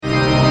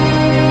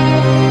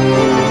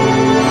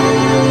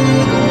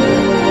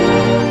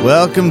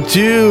Welcome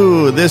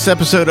to this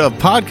episode of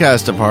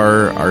Podcast of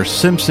Horror, our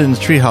Simpsons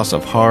Treehouse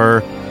of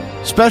Horror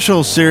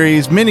special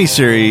series,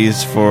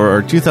 mini-series for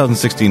our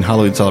 2016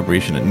 Halloween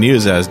celebration at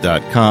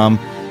NEOZAZ.com.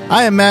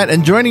 I am Matt,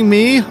 and joining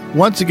me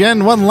once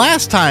again, one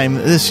last time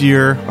this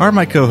year, are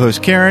my co-hosts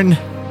Karen.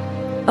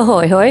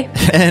 Ahoy hoy.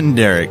 And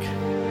Derek.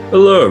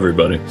 Hello,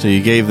 everybody. So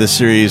you gave this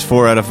series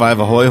 4 out of 5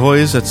 ahoy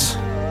hoys. That's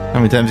how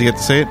many times you get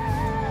to say it?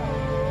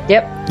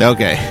 Yep.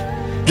 Okay.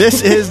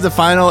 This is the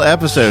final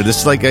episode.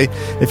 This is like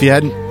if you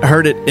hadn't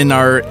heard it in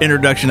our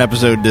introduction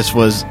episode, this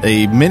was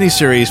a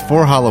mini-series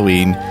for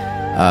Halloween.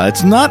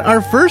 It's not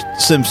our first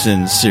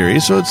Simpsons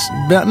series, so it's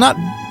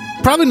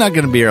probably not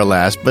going to be our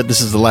last, but this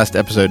is the last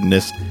episode in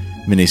this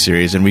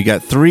mini-series, and we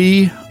got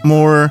 3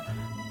 more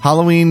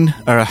Halloween,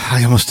 or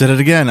I almost did it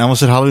again. I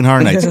almost said Halloween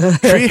Horror Nights.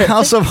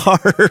 Treehouse of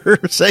Horror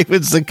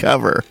segments to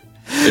cover.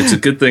 It's a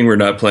good thing we're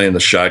not playing the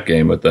shot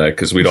game with that,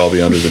 because we'd all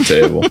be under the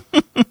table.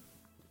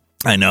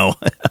 I know.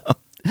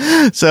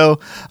 So,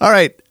 all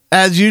right.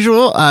 As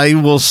usual, I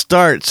will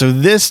start. So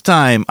this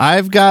time,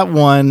 I've got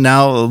one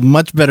now, a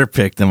much better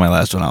pick than my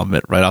last one, I'll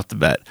admit, right off the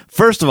bat.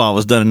 First of all, it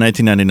was done in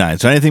 1999,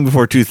 so anything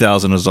before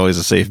 2000 was always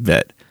a safe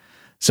bet.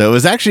 So it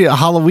was actually a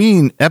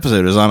Halloween episode.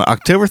 It was on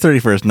October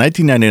 31st,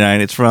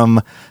 1999. It's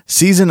from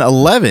season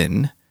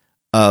 11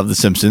 of The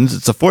Simpsons.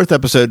 It's the 4th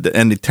episode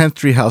and the 10th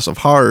Treehouse of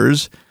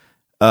Horrors.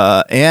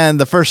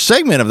 And the first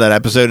segment of that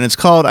episode, and it's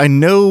called I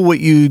Know What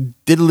You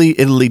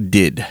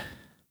Diddly-iddly-did.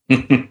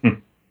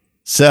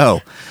 So,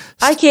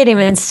 I can't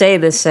even say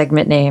this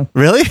segment name.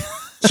 Really?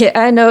 Yeah,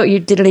 I know you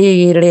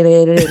diddly.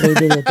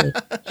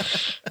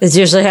 It's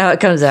usually how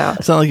it comes out.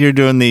 It's not like you're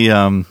doing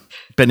the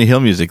Benny Hill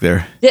music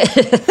there.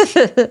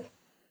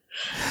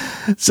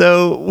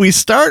 So we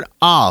start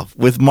off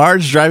with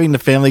Marge driving the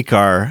family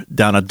car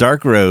down a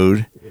dark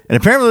road, and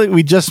apparently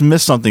we just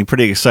missed something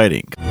pretty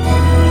exciting.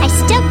 I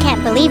still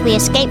can't believe we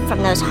escaped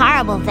from those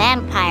horrible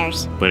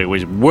vampires. But it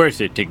was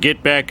worth it to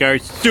get back our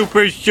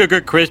Super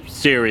Sugar Crisp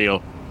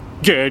cereal.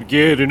 Can't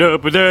get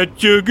enough of that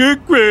sugar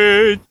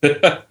crisp.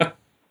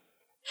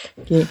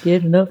 Can't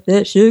get enough of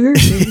that sugar.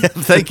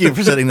 Thank you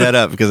for setting that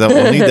up, because I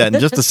will need that in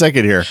just a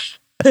second here.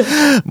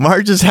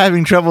 Marge is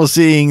having trouble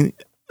seeing.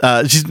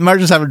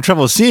 Marge is having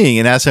trouble seeing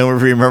and asks Homer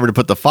if he remembered to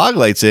put the fog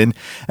lights in.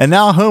 And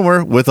now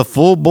Homer, with a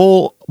full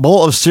bowl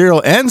of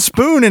cereal and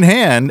spoon in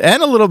hand,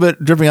 and a little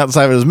bit dripping out the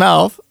side of his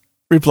mouth,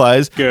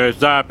 replies,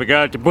 "Guess I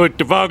forgot to put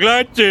the fog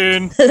lights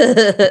in."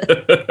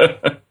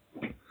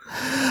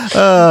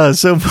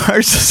 So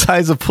Marge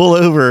decides to pull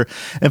over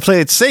and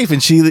play it safe,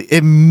 and she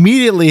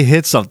immediately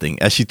hits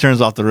something as she turns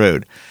off the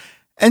road.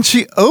 And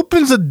she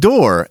opens a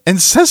door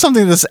and says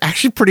something that's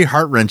actually pretty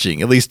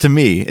heart-wrenching, at least to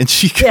me. And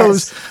she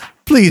goes,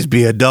 "Please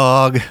be a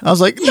dog." I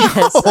was like, no.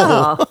 Yes.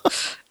 Oh,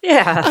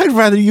 yeah. I'd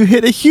rather you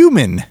hit a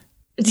human.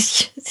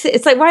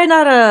 It's like, why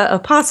not a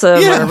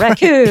possum or a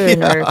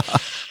raccoon or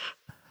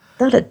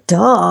not a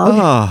dog?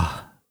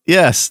 Oh,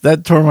 yes,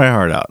 that tore my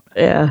heart out.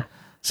 Yeah.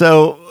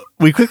 So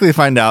we quickly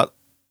find out,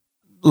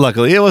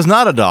 luckily, it was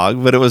not a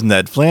dog, but it was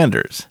Ned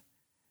Flanders.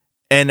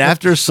 And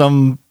after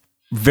some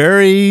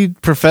very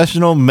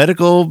professional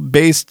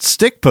medical-based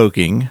stick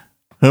poking,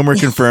 Homer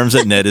confirms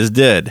that Ned is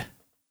dead.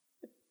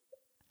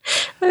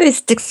 Maybe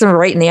sticks him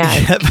right in the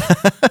eye. Yep.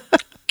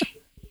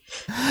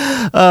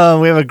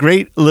 We have a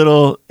great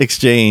little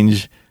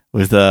exchange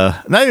with,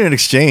 not even an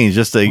exchange,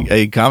 just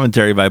a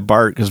commentary by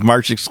Bart, because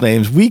Marge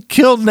exclaims, "We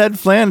killed Ned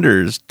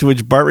Flanders," to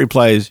which Bart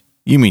replies,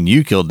 "You mean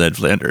you killed Ned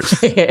Flanders?"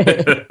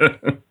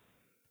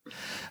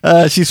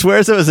 She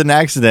swears it was an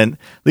accident.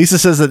 Lisa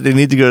says that they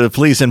need to go to the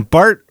police, and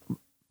Bart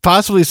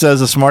possibly says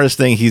the smartest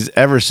thing he's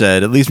ever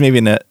said, at least maybe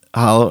in a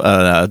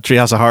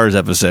Treehouse of Horrors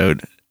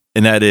episode,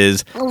 and that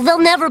is, Oh, they'll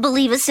never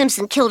believe a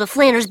Simpson killed a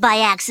Flanders by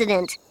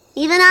accident.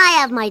 Even I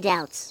have my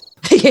doubts.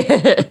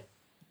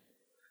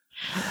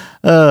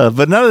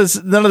 but none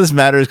of this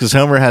matters, because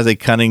Homer has a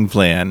cunning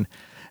plan,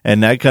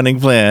 and that cunning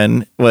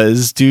plan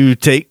was to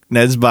take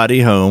Ned's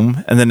body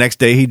home, and the next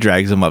day he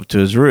drags him up to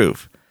his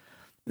roof.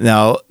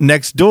 Now,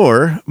 next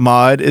door,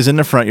 Maude is in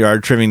the front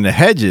yard trimming the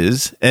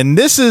hedges, and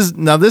this is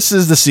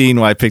the scene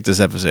why I picked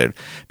this episode,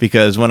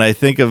 because when I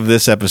think of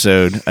this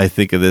episode, I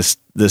think of this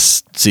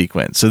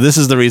sequence. So this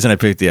is the reason I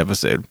picked the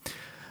episode.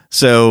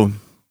 So,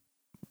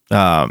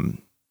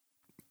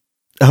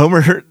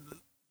 Homer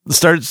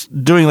starts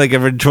doing like a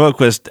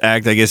ventriloquist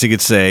act, I guess you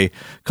could say,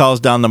 calls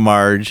down to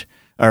Maude.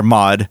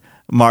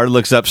 Maude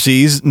looks up,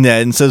 sees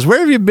Ned, and says, "Where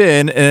have you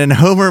been?" And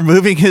Homer,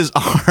 moving his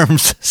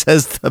arms,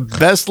 says the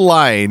best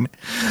line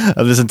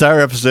of this entire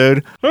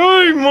episode.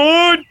 "Hi,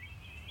 Maud!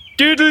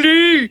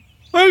 Diddly!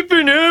 I've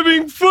been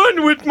having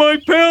fun with my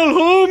pal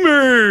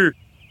Homer!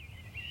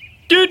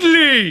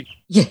 Diddly!"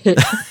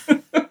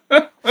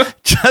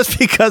 Just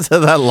because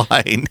of that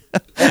line,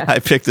 I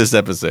picked this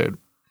episode.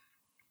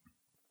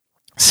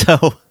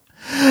 So,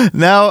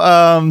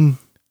 now,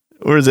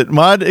 where is it?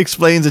 Maude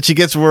explains that she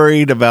gets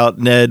worried about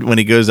Ned when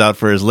he goes out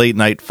for his late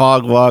night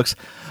fog walks.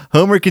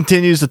 Homer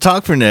continues to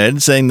talk for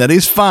Ned, saying that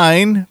he's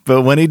fine,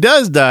 but when he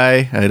does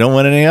die, I don't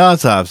want any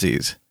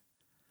autopsies.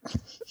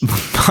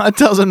 Maud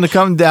tells him to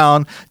come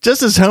down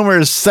just as Homer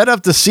has set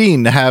up the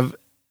scene to have,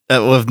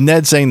 with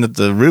Ned saying that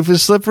the roof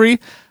is slippery.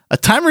 A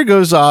timer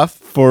goes off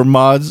for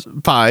Maud's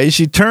pie.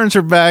 She turns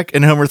her back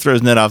and Homer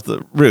throws Ned off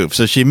the roof.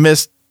 So she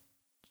missed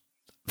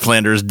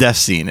Flanders' death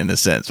scene in a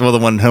sense. Well, the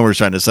one Homer's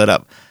trying to set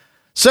up.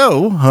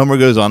 So Homer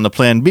goes on to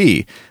plan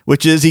B,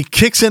 which is he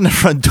kicks in the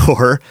front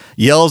door,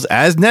 yells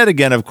as Ned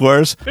again, of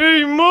course.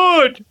 Hey,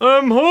 Maud,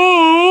 I'm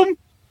home.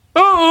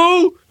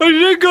 Uh-oh, I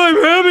think I'm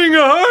having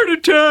a heart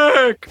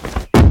attack.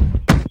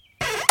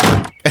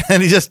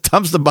 And he just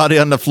dumps the body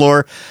on the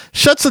floor,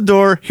 shuts the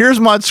door, hears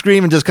Maud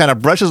scream, and just kind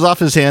of brushes off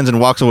his hands and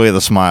walks away with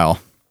a smile.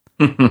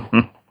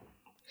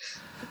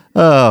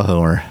 Oh,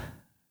 Homer.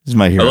 This is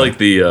my hero. I like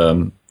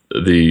the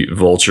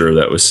vulture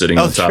that was sitting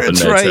on top of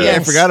Ned's right. head. Yeah,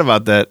 I forgot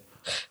about that.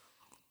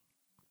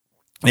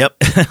 Yep,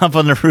 up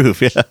on the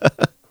roof. Yeah.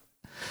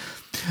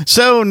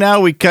 So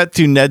now we cut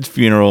to Ned's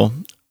funeral.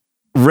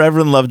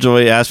 Reverend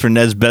Lovejoy asks for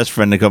Ned's best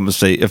friend to come and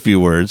say a few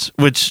words,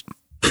 which,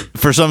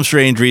 for some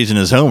strange reason,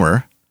 is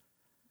Homer.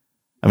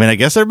 I mean, I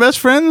guess they're best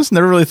friends.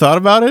 Never really thought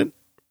about it.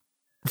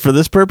 For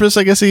this purpose,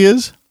 I guess he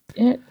is.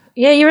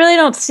 Yeah, you really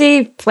don't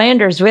see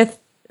Flanders with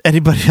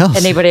anybody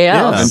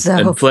else. Yeah.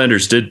 And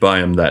Flanders did buy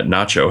him that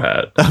nacho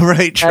hat. Oh,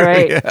 right, true.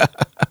 Right. Yeah.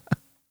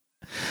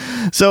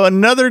 So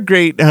another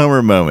great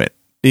Homer moment.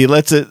 He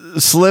lets it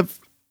slip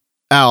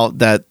out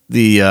that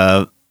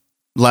the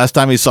last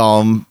time he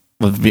saw him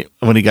was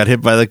when he got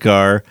hit by the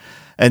car.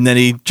 And then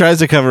he tries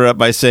to cover up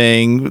by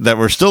saying that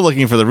we're still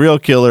looking for the real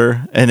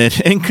killer. And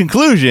in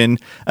conclusion,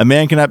 a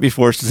man cannot be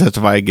forced to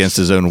testify against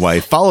his own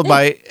wife, followed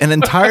by an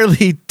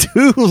entirely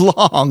too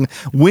long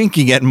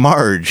winking at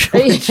Marge.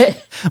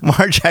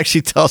 Marge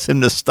actually tells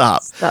him to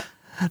stop.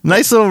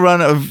 Nice little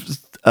run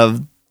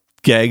of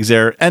gags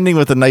there, ending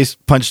with a nice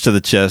punch to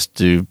the chest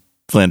to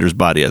Flanders'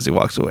 body as he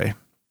walks away.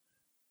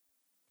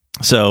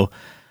 So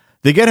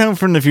they get home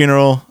from the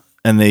funeral,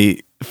 and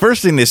the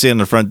first thing they say on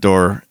the front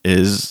door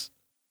is,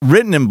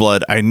 "Written in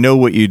blood, I know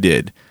what you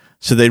did."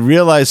 So they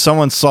realize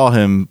someone saw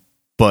him,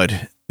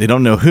 but they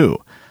don't know who.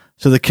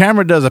 So the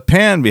camera does a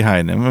pan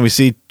behind him, and we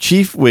see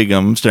Chief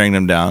Wiggum staring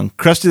them down,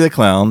 Krusty the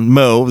Clown,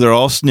 Moe, they're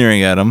all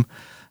sneering at him.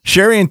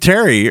 Sherry and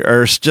Terry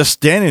are just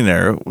standing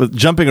there with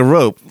jumping a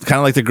rope, kind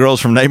of like the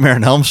girls from Nightmare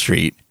on Elm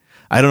Street.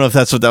 I don't know if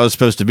that's what that was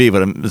supposed to be,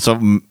 but that's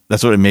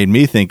what it made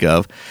me think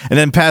of. And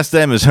then past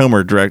them is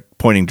Homer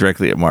pointing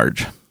directly at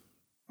Marge,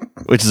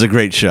 which is a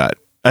great shot.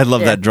 I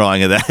love that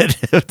drawing of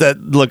that,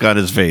 that look on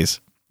his face.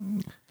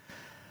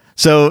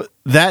 So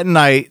that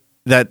night,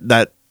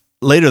 that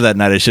later that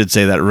night, I should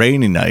say, that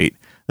rainy night,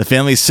 the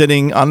family's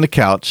sitting on the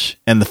couch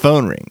and the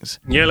phone rings.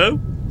 Yellow?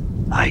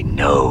 I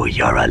know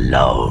you're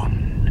alone.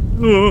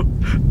 Oh,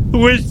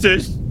 who is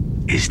this?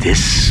 Is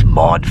this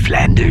Maud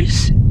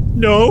Flanders?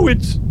 No,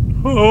 it's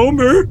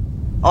Homer.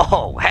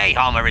 Oh, hey,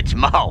 Homer, it's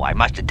Mo. I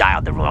must have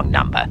dialed the wrong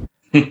number.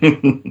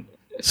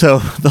 So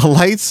the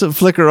lights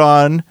flicker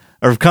on,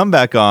 or come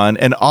back on,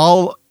 and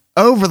all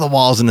over the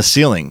walls and the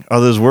ceiling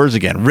are those words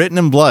again, written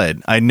in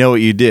blood. I know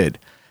what you did.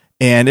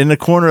 And in the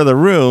corner of the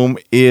room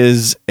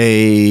is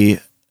a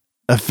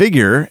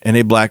figure in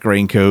a black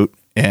raincoat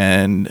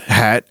and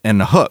hat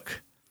and a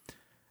hook.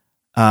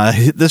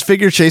 This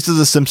figure chases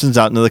the Simpsons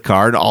out into the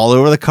car, and all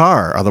over the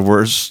car are the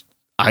words,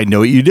 I know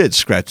what you did,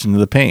 scratched into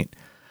the paint.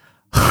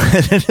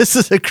 And this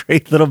is a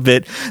great little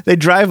bit. They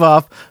drive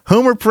off.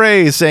 Homer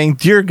prays, saying,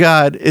 "Dear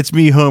God, it's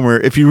me, Homer.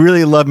 If you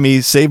really love me,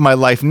 save my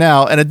life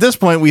now." And at this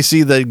point, we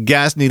see the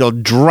gas needle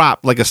drop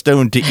like a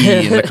stone to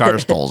E, and the car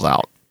stalls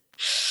out.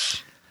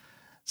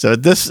 So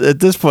at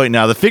this point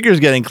now, the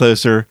figure's getting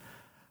closer.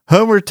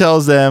 Homer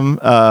tells them,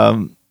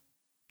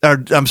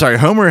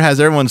 Homer has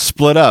everyone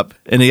split up,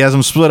 and he has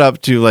them split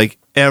up to like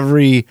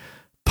every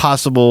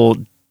possible.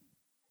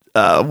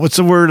 What's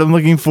the word I'm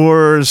looking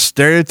for?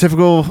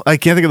 Stereotypical. I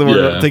can't think of the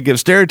word. I'm thinking of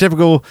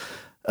stereotypical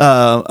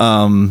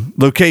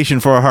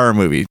location for a horror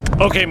movie.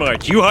 Okay,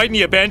 Marge, you hide in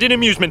the abandoned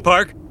amusement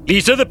park.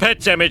 Lisa, the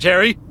pet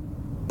cemetery.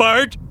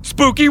 Bart,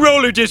 spooky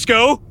roller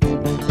disco.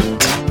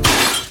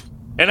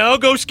 And I'll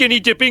go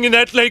skinny dipping in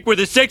that lake where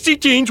the sexy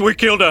teens were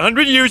killed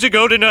 100 years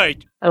ago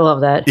tonight. I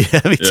love that.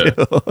 Yeah, me too.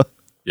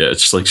 Yeah,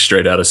 it's just like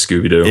straight out of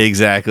Scooby-Doo.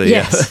 Exactly.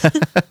 Yes. Yeah.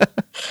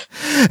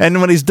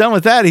 And when he's done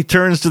with that, he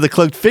turns to the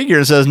cloaked figure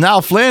and says,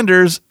 "Now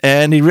Flanders,"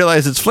 and he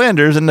realizes it's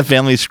Flanders, and the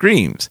family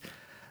screams.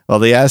 Well,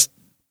 they asked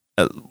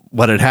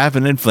what had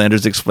happened, and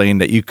Flanders explained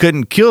that you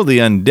couldn't kill the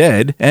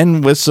undead,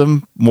 and with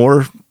some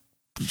more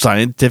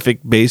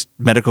scientific-based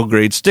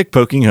medical-grade stick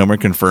poking, Homer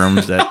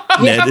confirms that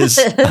Ned is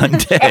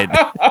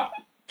undead.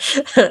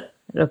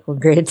 Medical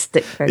grade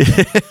stick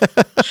poking.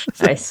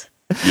 Nice.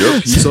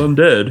 Yep, he's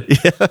undead.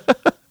 Yeah.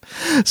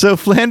 So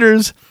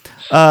Flanders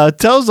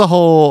tells the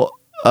whole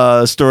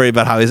story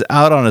about how he's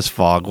out on his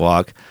fog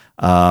walk.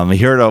 He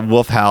heard a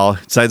wolf howl,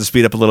 decided to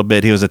speed up a little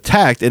bit. He was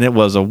attacked, and it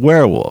was a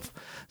werewolf.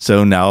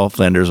 So now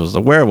Flanders was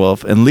a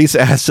werewolf. And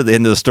Lisa asks at the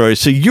end of the story,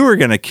 "So you were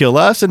going to kill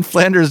us?" And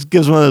Flanders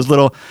gives one of those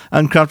little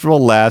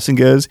uncomfortable laughs and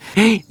goes,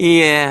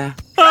 "Yeah."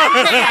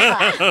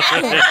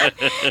 I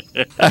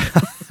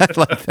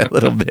like that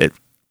little bit.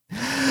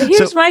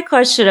 Here's my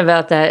question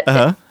about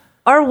that.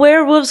 Are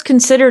werewolves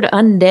considered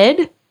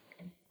undead?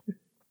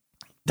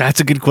 That's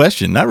a good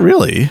question. Not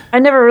really. I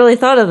never really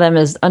thought of them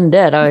as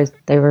undead.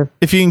 They were.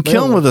 If you can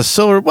kill them with a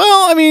silver,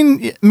 well, I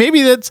mean,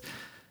 maybe that's.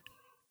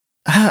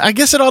 I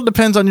guess it all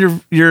depends on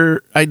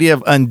your idea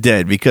of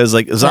undead, because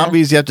like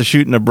zombies, you have to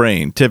shoot in the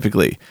brain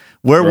typically.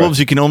 Werewolves,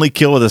 you can only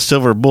kill with a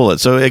silver bullet.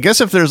 So I guess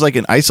if there's like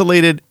an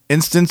isolated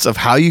instance of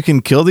how you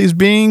can kill these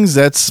beings,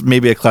 that's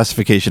maybe a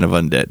classification of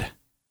undead.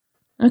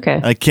 Okay.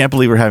 I can't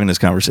believe we're having this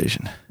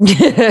conversation.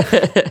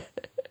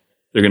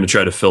 They're going to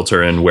try to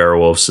filter in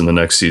werewolves in the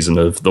next season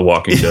of The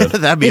Walking Dead.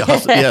 That'd be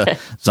awesome. Yeah.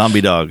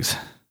 Zombie dogs.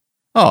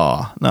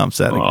 Oh, now I'm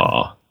sad.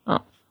 Aw.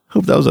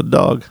 Hope that was a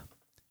dog.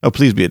 Oh,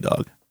 please be a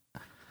dog.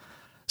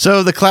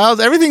 So the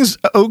clouds, everything's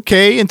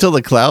okay until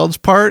the clouds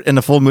part and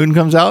the full moon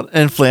comes out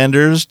and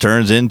Flanders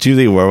turns into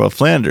the werewolf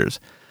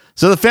Flanders.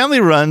 So the family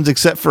runs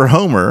except for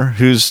Homer,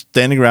 who's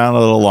standing around a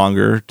little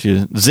longer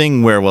to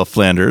zing werewolf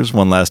Flanders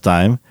one last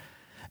time.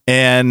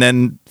 And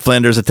then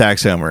Flanders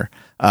attacks Homer.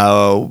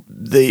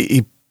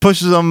 He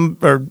pushes him,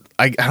 or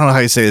I don't know how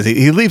you say this.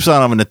 He leaps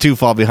on him and the two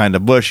fall behind a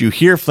bush. You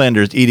hear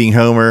Flanders eating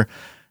Homer.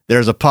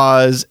 There's a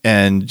pause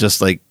and just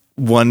like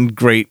one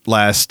great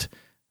last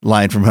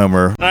line from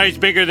Homer. Eyes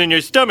bigger than your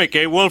stomach,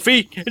 eh,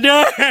 Wolfie?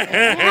 No.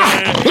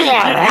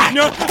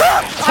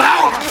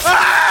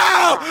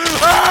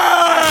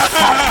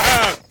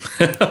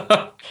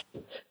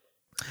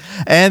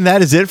 And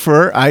that is it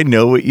for I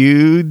Know What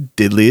You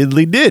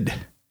Diddly-iddly-did.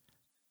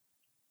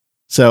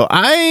 So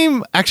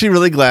I'm actually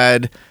really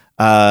glad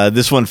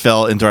this one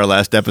fell into our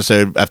last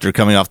episode after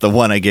coming off the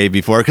one I gave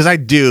before, because I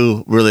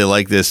do really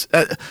like this.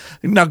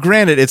 Now,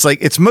 granted,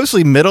 it's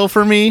mostly middle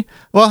for me.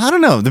 Well, I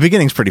don't know. The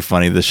beginning's pretty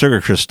funny. The Sugar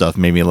Crisp stuff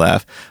made me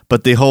laugh,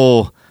 but the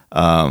whole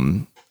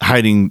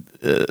hiding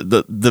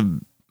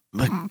the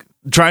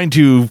trying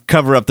to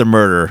cover up the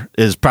murder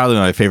is probably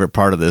my favorite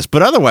part of this.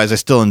 But otherwise, I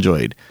still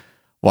enjoyed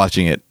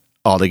watching it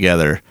all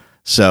together.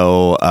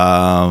 So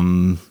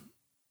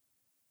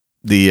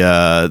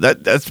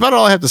that's about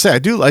all I have to say. I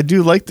do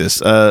like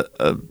this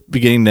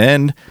beginning to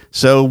end.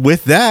 So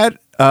with that,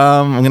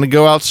 I'm going to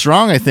go out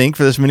strong, I think,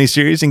 for this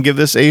miniseries and give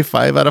this a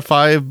 5 out of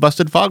 5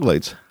 busted fog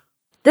lights.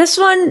 This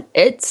one,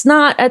 it's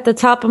not at the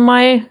top of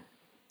my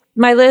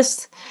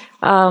list,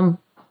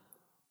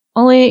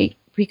 only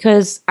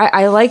because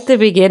I like the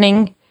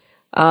beginning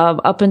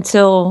up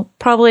until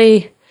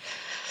probably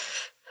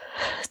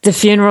the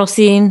funeral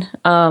scene.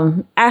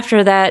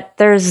 After that,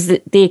 there's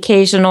the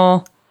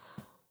occasional.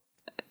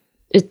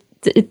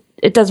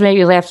 It does make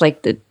you laugh,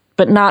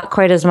 but not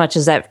quite as much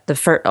as that.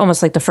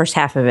 Almost like the first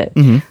half of it.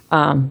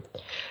 Mm-hmm.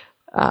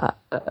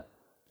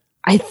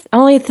 I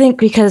only think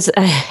because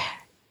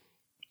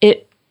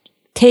it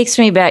takes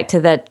me back to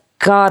that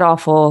god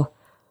awful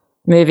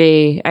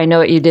movie, I Know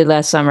What You Did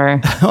Last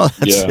Summer.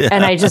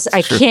 And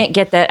I can't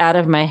get that out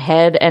of my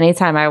head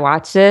anytime I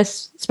watch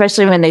this,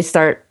 especially when they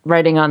start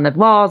writing on the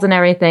walls and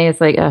everything.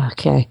 It's like, oh,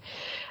 okay.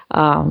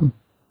 So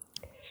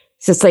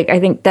it's like,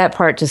 I think that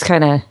part just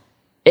kind of,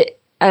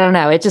 I don't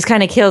know. It just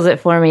kind of kills it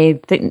for me,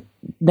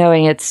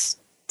 knowing it's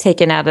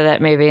taken out of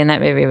that movie, and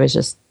that movie was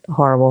just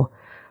horrible.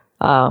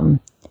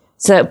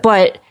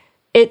 But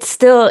it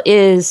still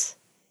is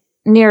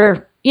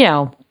near,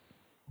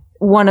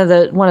 one of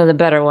the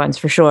better ones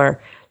for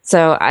sure.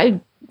 So I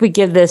would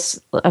give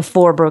this a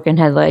 4 broken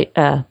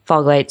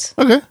fog lights.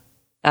 Okay.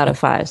 Out of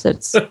 5. So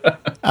it's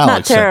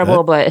not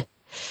terrible, but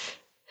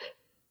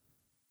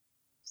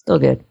still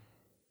good.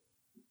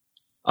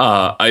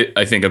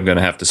 I think I'm going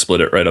to have to split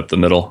it right up the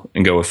middle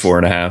and go with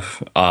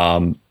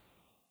 4.5.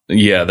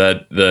 Yeah,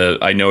 the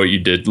I Know What You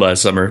Did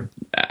Last Summer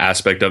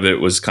aspect of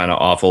it was kind of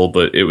awful,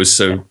 but it was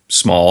so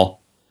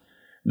small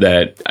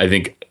that I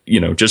think,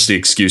 just the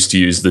excuse to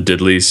use the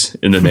diddlies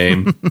in the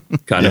name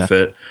kind of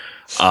fit.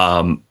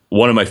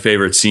 One of my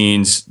favorite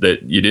scenes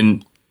that you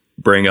didn't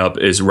bring up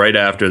is right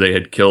after they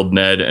had killed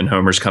Ned and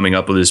Homer's coming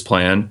up with his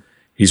plan.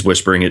 He's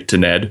whispering it to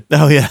Ned.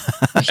 Oh, yeah.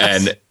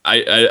 And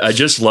I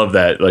just love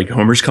that. Like,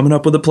 Homer's coming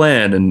up with a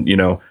plan, and,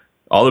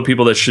 all the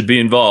people that should be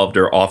involved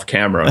are off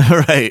camera.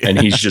 Right. And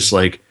he's just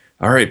like,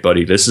 all right,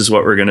 buddy, this is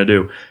what we're going to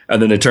do.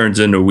 And then it turns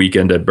into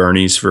Weekend at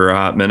Bernie's for a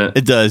hot minute.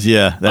 It does,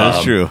 yeah. That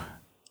is true.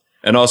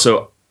 And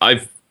also,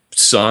 I've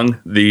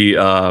sung the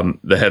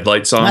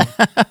headlight song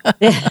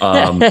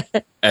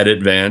at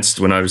Advanced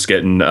when I was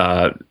getting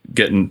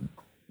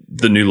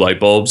the new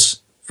light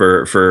bulbs.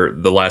 For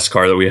the last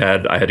car that we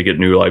had, I had to get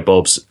new light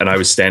bulbs, and I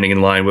was standing in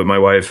line with my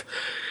wife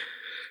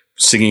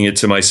singing it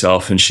to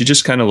myself, and she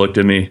just kind of looked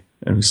at me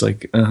and was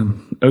like,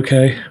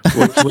 okay,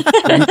 what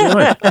are you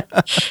doing?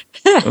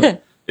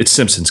 Oh, it's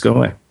Simpsons, go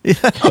away.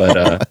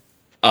 But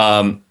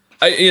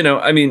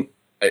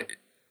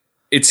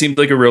it seemed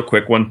like a real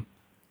quick one,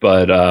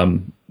 but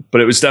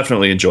it was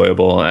definitely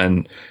enjoyable,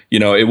 and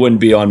it wouldn't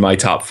be on my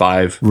top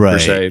 5 per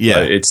se,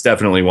 but it's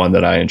definitely one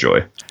that I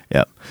enjoy.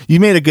 Yeah, you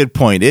made a good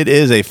point. It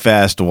is a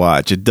fast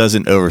watch. It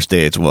doesn't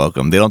overstay its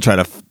welcome. They don't try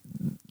to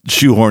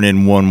shoehorn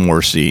in one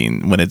more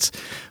scene.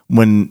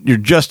 When you're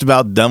just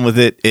about done with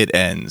it, it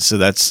ends. So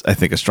that's, I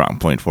think, a strong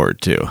point for it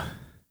too.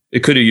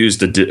 It could have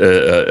used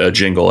a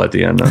jingle at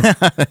the end, though.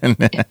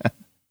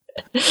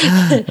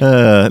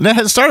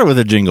 That started with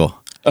a jingle.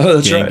 Oh,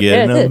 that's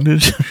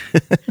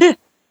right.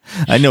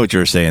 I know what you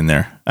were saying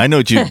there. I know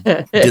what you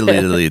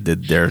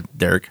did there,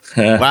 Derek.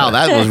 Wow,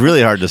 that was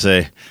really hard to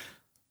say.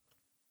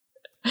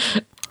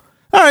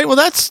 All right, well,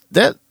 that's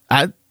that.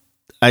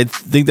 I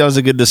think that was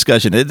a good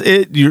discussion.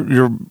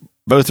 You're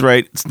both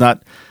right. It's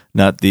not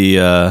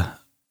the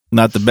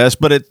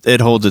best, but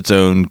it holds its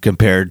own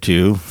compared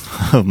to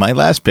my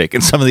last pick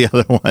and some of the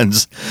other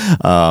ones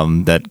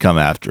that come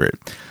after it.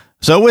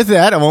 So with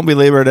that, I won't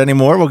belabor it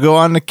anymore. We'll go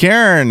on to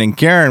Karen. And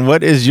Karen,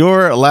 what is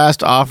your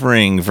last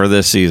offering for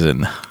this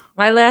season?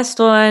 My last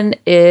one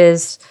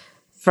is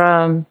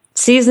from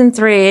season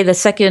 3, the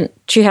second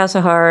Treehouse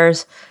of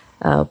Horrors,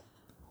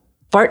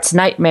 Bart's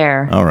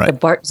Nightmare. All right. The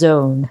Bart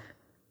Zone.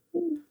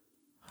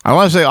 I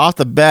want to say off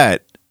the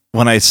bat,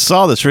 when I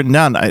saw this written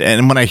down,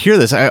 and when I hear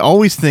this, I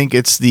always think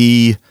it's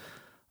the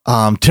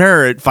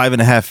Terror at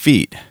 5.5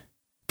 Feet,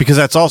 because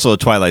that's also a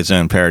Twilight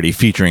Zone parody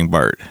featuring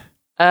Bart.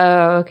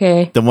 Oh,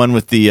 okay. The one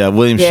with the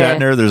William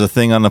Shatner. There's a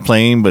thing on the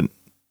plane, but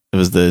it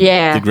was the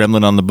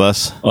gremlin on the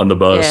bus. On the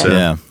bus,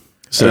 yeah.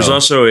 So there's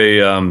also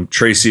a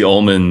Tracy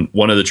Ullman.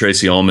 One of the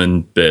Tracy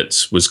Ullman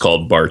bits was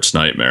called Bart's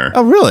Nightmare.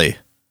 Oh, really?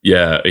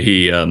 Yeah,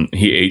 he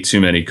ate too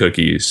many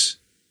cookies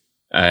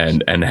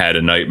and had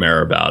a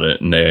nightmare about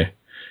it, and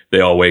they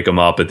all wake him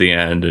up at the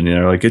end, and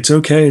they're like, "It's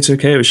okay,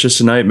 it was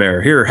just a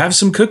nightmare. Here, have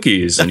some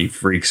cookies," and he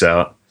freaks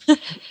out.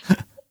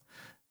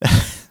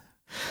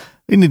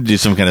 We need to do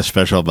some kind of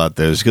special about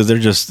those, because they're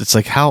it's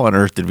like, how on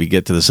earth did we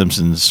get to The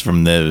Simpsons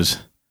from those?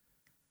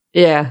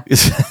 Yeah.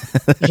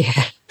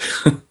 Yeah.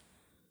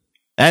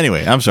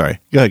 Anyway, I'm sorry.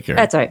 Go ahead, Karen.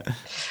 That's all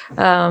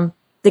right.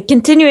 The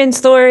continuing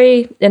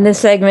story in this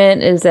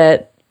segment is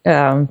that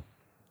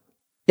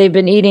they've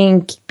been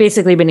eating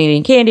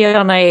candy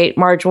all night.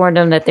 Marge warned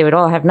them that they would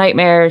all have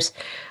nightmares.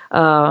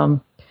 At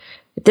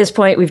this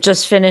point, we've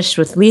just finished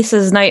with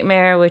Lisa's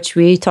nightmare, which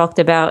we talked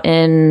about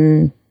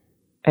in,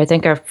 I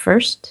think, our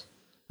first.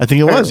 I think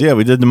it was. Yeah,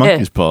 we did the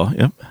monkey's paw.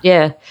 Yep.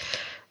 Yeah.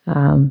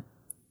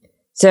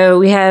 So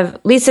we have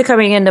Lisa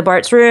coming into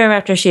Bart's room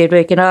after she had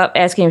waken up,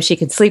 asking if she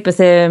could sleep with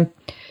him.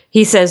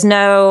 He says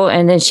no,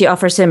 and then she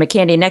offers him a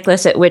candy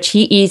necklace, at which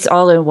he eats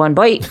all in one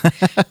bite,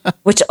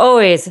 which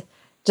always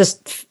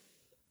just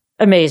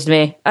amazed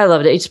me. I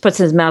loved it. He just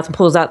puts it in his mouth and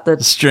pulls out the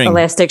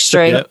elastic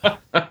string.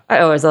 Yep. I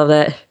always love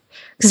that,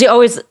 because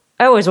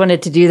I always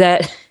wanted to do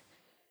that.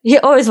 He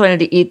always wanted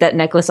to eat that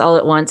necklace all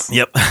at once.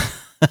 Yep.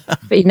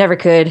 But he never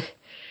could.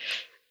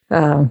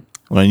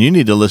 Well, you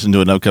need to listen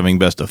to an upcoming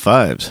Best of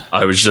Fives.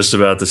 I was just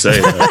about to say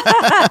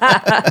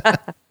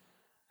that.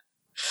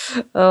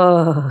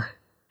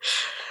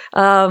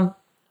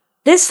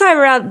 This time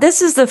around,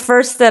 this is the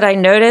first that I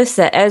noticed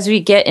that as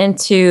we get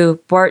into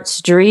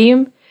Bart's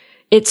dream,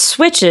 it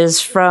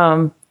switches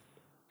from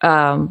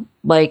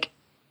like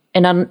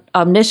an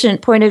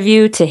omniscient point of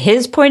view to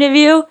his point of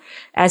view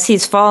as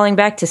he's falling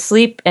back to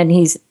sleep, and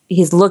he's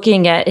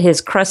looking at his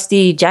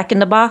crusty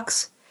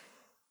Jack-in-the-Box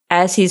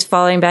as he's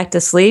falling back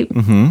to sleep.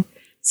 Mm-hmm.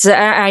 So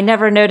I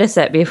never noticed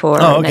that before.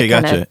 Oh, okay,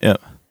 gotcha. Yeah,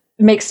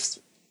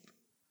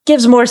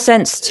 gives more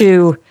sense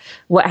to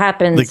what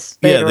happens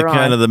later on.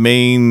 Kind of the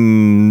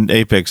main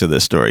apex of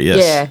this story.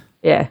 Yes.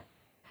 Yeah.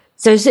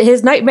 So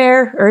his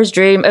nightmare or his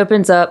dream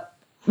opens up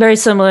very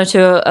similar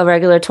to a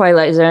regular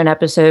Twilight Zone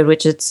episode,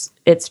 which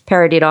it's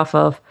parodied off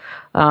of,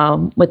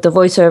 with the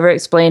voiceover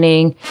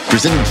explaining.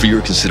 Presented for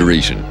your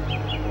consideration,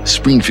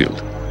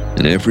 Springfield,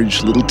 an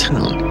average little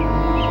town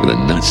with a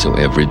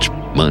not-so-average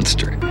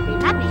monster.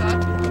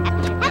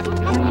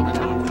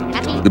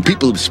 The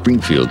people of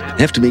Springfield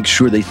have to make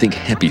sure they think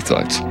happy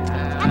thoughts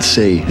and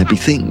say happy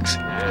things,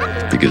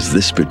 because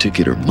this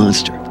particular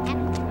monster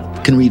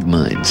can read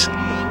minds,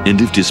 and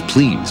if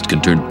displeased,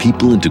 can turn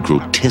people into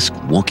grotesque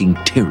walking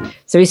terror.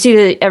 So we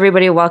see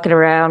everybody walking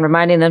around,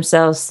 reminding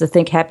themselves to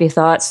think happy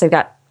thoughts. They've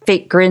got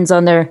fake grins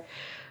on their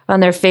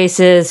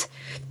faces.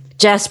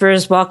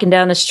 Jasper's walking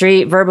down the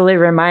street, verbally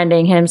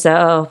reminding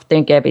himself,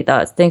 think happy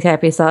thoughts, think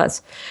happy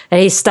thoughts. And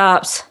he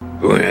stops.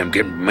 Boy, I'm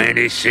getting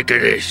mighty sick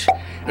of this.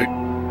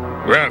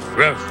 Ruff,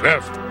 ruff,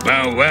 ruff,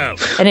 wow, wow.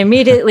 And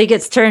immediately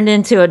gets turned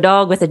into a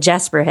dog with a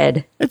Jasper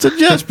head. It's a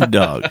Jasper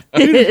dog.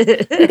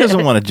 Who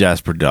doesn't want a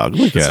Jasper dog?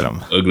 Look at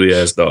him. Ugly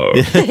ass dog.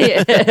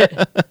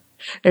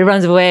 He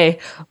runs away.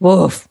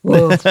 Woof,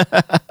 woof.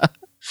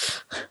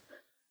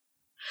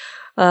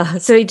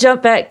 So we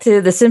jump back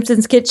to the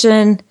Simpsons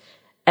kitchen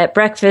at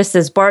breakfast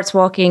as Bart's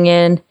walking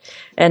in,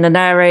 and the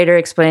narrator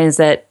explains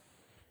that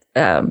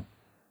that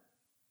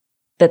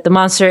the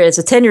monster is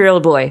a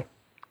 10-year-old boy.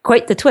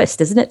 Quite the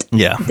twist, isn't it?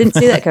 Yeah. Didn't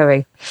see that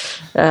coming.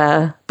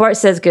 Bart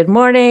says good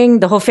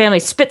morning. The whole family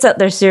spits out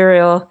their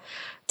cereal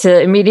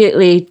to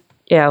immediately,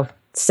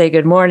 say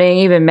good morning.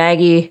 Even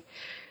Maggie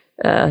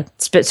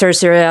spits her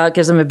cereal out,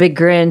 gives him a big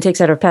grin, takes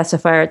out her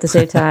pacifier at the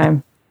same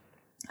time.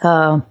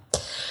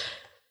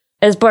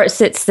 As Bart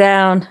sits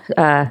down,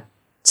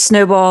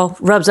 Snowball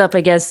rubs up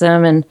against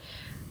him, and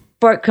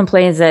Bart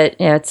complains that,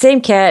 same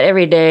cat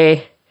every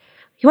day.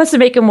 He wants to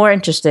make him more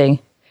interesting.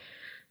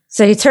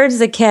 So he turns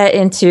the cat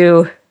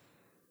into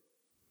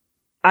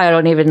I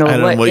don't even know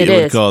what you it would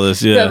is. call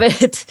this. Yeah,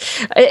 but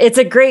it's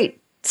a great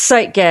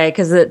sight gag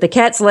because the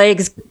cat's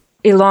legs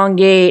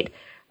elongate,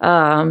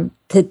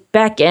 the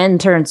back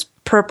end turns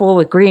purple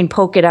with green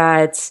polka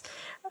dots.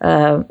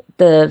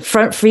 The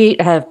front feet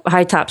have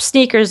high top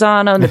sneakers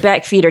on them. The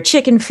back feet are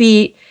chicken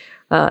feet.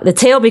 The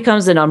tail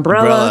becomes an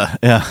umbrella.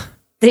 Yeah.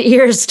 The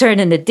ears turn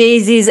into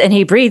daisies, and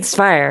he breathes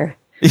fire.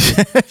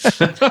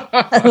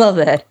 I love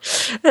that.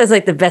 That's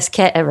like the best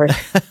cat ever.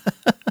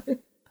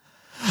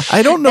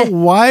 I don't know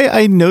why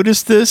I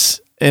noticed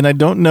this, and I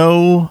don't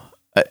know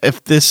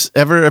if this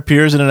ever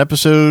appears in an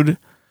episode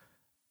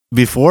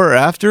before or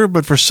after,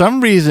 but for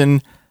some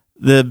reason,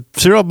 the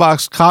cereal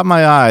box caught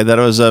my eye that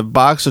it was a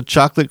box of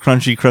chocolate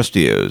crunchy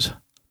Crustios.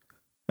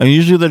 And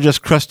usually they're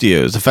just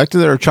Crustios. The fact that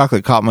they're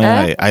chocolate caught my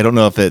eye. I don't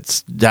know if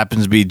it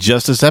happens to be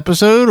just this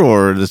episode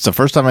or it's the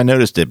first time I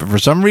noticed it, but for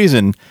some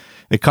reason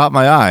it caught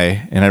my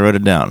eye and I wrote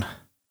it down.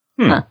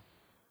 Huh.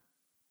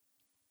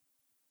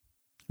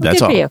 That's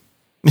good all. For you.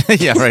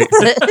 Yeah, right.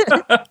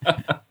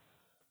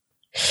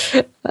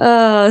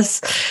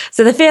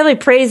 So the family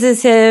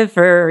praises him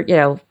for,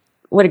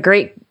 what a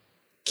great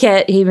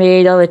cat he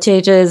made, all the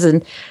changes.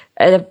 And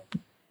at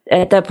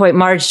that point,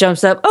 Marge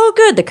jumps up. Oh,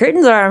 good. The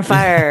curtains are on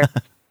fire.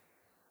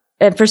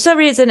 And for some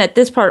reason, at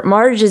this part,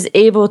 Marge is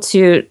able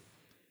to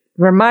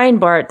remind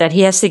Bart that he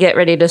has to get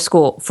ready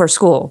for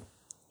school.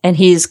 And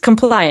he's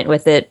compliant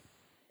with it,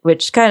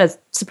 which kind of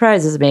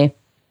surprises me.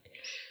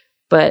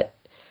 But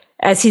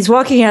as he's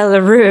walking out of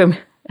the room,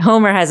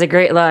 Homer has a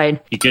great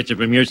line. You get it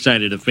from your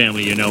side of the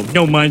family,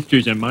 No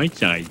monsters on my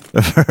side.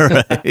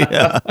 Right,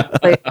 yeah.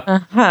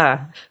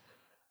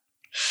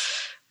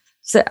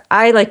 So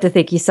I like to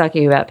think he's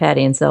talking about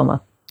Patty and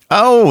Selma.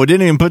 Oh, I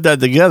didn't even put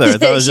that together. I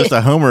thought it was just a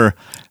Homer,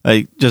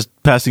 just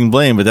passing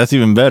blame, but that's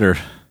even better.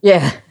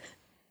 Yeah.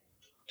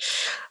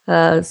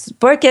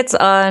 Bart gets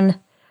on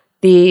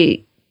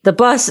the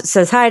bus,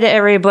 says hi to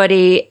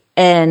everybody,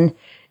 and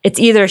it's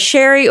either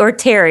Sherry or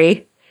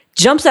Terry,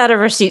 jumps out of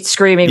her seat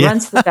screaming,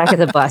 runs to the back of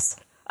the bus.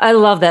 I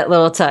love that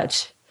little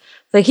touch.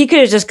 Like, he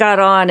could have just got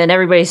on and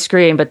everybody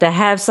screamed, but to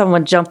have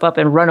someone jump up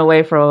and run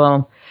away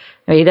from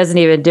him, he doesn't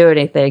even do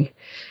anything.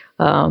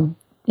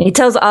 He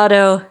tells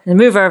Otto to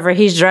move over.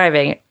 He's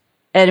driving.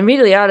 And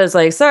immediately Otto's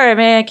like, sorry,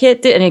 man, I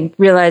can't do it. And he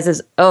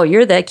realizes, oh,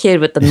 you're that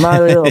kid with the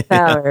gnarly little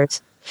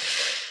powers.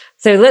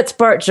 So he lets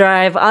Bart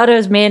drive.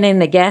 Otto's manning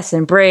the gas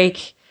and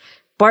brake.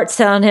 Bart's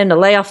telling him to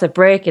lay off the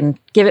brake and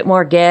give it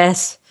more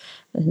gas.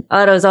 And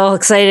Otto's all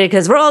excited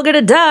because we're all going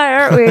to die,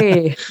 aren't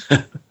we?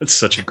 That's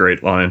such a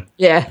great line.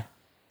 Yeah.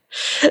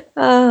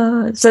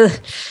 So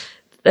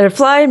they're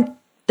flying.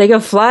 They go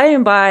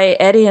flying by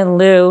Eddie and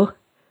Lou.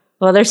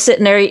 While they're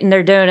sitting there eating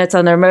their donuts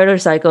on their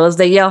motorcycles,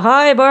 they yell,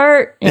 hi,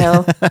 Bart,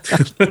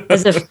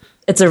 as if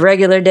it's a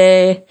regular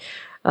day.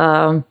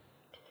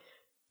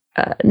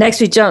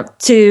 Next, we jump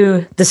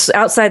to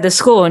outside the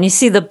school, and you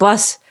see the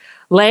bus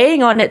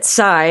laying on its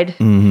side.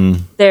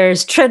 Mm-hmm.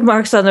 There's tread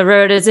marks on the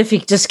road as if he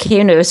just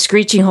came to a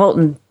screeching halt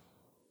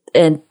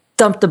and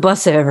dumped the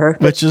bus over.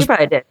 Which is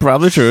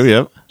probably true,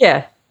 yep.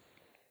 Yeah.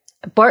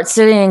 Bart's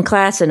sitting in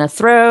class in a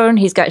throne.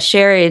 He's got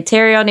Sherry and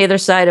Terry on either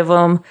side of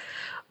him.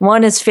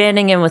 One is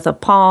fanning him with a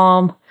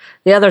palm.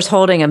 The other's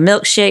holding a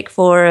milkshake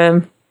for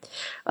him.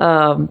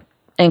 And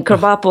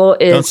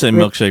Krabappel is... Don't say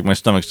milkshake. My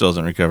stomach still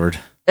hasn't recovered.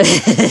 Hey,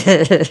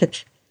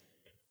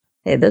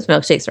 those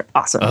milkshakes are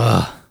awesome.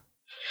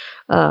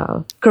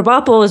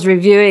 Krabappel is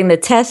reviewing the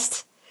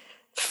test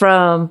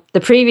from the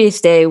previous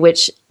day,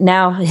 which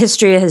now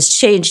history has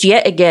changed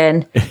yet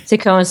again to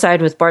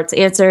coincide with Bart's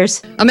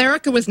answers.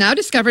 America was now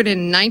discovered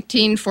in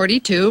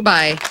 1942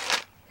 by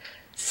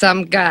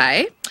some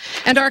guy.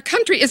 And our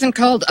country isn't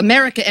called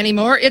America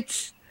anymore.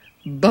 It's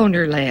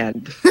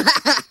Bonerland.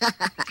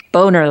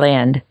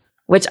 Bonerland,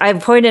 which I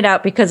pointed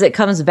out because it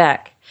comes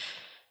back.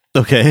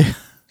 Okay.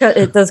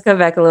 It does come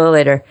back a little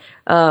later.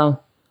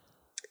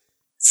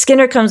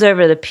 Skinner comes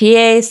over to the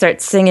PA,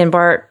 starts singing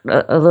Bart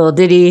a little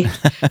ditty.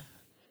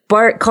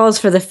 Bart calls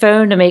for the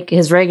phone to make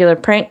his regular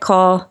prank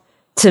call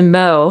to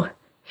Moe,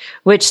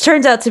 which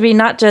turns out to be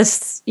not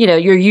just,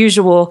 your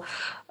usual...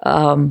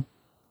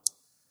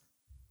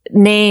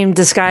 name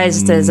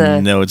disguised as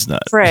a no, it's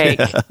not. Frank.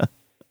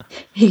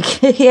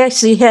 He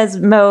actually has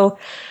Moe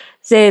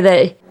say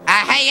that.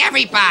 Hey,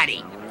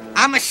 everybody!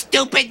 I'm a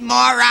stupid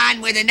moron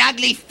with an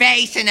ugly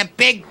face and a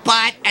big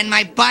butt, and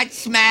my butt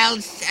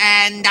smells,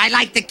 and I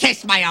like to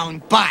kiss my own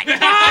butt.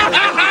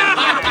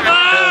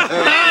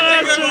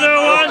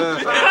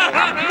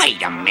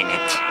 Wait a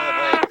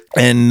minute.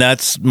 And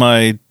that's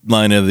my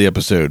line of the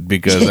episode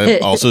because I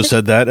also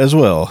said that as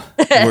well,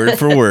 word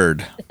for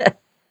word.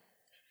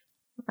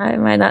 Why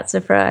am I not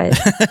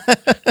surprised?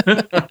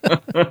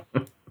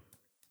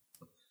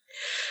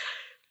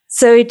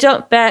 So we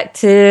jump back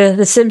to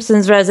the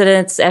Simpsons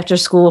residence after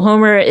school.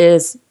 Homer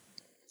is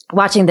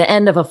watching the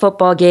end of a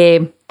football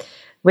game,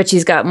 which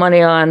he's got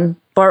money on.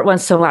 Bart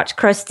wants to watch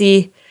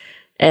Krusty,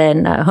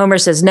 and Homer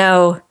says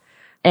no,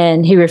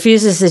 and he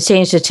refuses to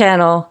change the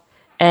channel.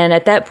 And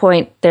at that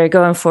point, they're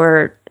going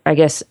for, I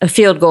guess, a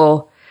field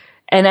goal.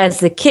 And as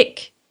the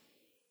kick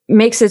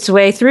makes its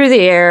way through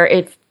the air,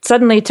 it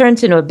suddenly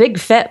turns into a big,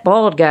 fat,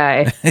 bald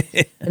guy.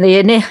 And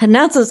the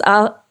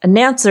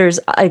announcers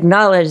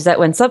acknowledge that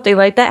when something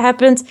like that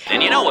happens...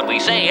 And you know what we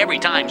say every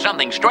time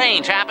something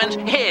strange happens?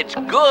 It's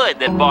good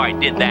that Bart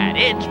did that.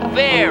 It's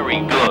very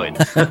good.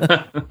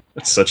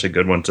 That's such a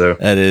good one, too.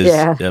 That is.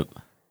 Yeah. Yep.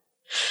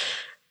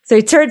 So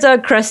he turns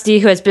on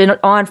Krusty, who has been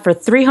on for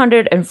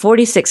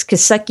 346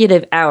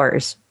 consecutive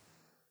hours.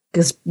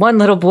 Because one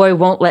little boy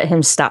won't let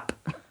him stop.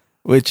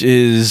 Which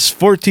is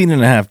 14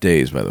 and a half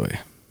days, by the way.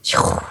 It's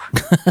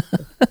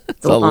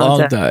a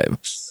long time.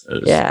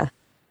 Yeah.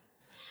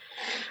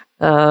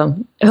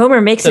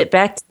 Homer makes it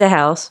back to the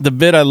house. The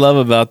bit I love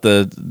about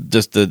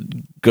just to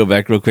go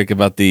back real quick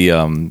about the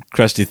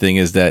Krusty thing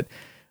is that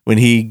when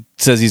he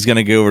says he's going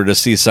to go over to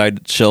see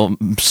Sideshow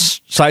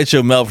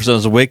Mel for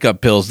some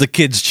wake-up pills, the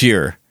kids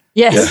cheer.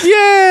 Yes.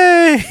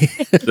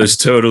 Yay! There's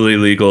totally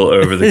legal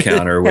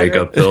over-the-counter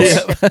wake-up pills.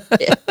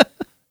 Yeah.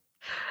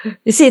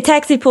 You see a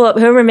taxi pull up.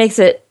 Homer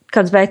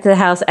comes back to the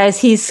house.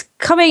 As he's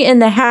coming in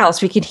the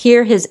house, we can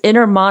hear his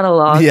inner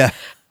monologue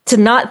to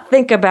not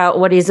think about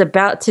what he's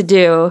about to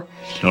do.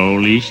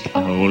 Slowly,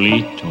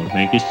 slowly, don't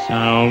make a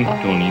sound,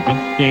 don't even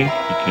think,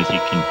 because he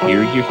can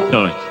hear your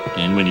thoughts.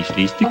 Then when he's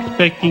least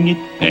expecting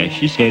it, bash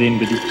his head in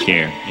with a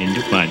chair, in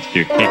the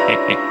monster.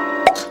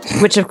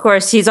 Which, of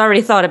course, he's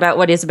already thought about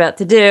what he's about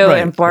to do,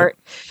 right. And Bart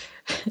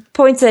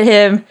points at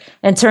him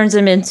and turns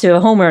him into a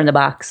Homer in the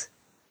box.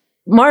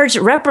 Marge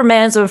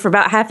reprimands him for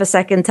about half a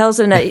second, tells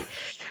him that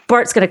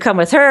Bart's going to come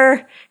with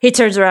her. He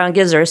turns around and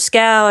gives her a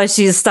scowl, and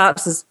she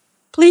stops and says,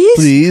 please?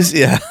 Please,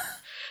 yeah.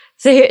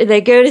 So here,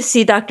 they go to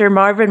see Dr.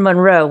 Marvin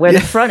Monroe, where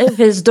the front of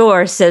his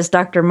door says,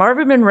 Dr.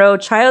 Marvin Monroe,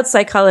 child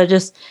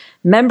psychologist,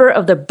 member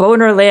of the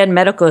Bonerland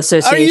Medical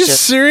Association. Are you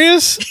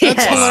serious?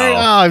 That's hilarious.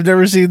 Oh, I've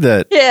never seen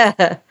that.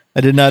 Yeah. I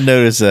did not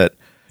notice that.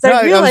 So no,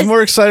 I was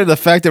more excited the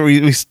fact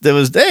that there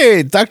was,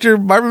 hey, Dr.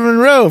 Marvin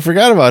Monroe.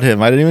 Forgot about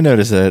him. I didn't even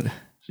notice that.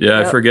 Yeah,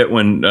 I forget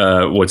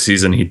what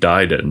season he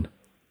died in.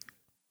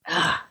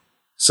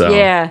 So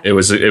it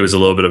was a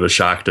little bit of a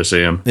shock to see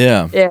him.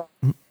 Yeah. Yeah.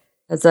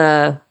 As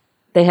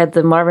they had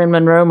the Marvin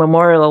Monroe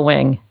Memorial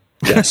Wing.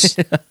 Yes.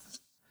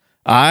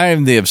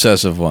 I'm the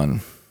obsessive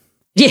one.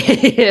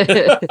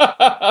 Yeah.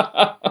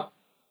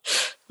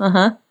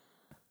 Uh-huh.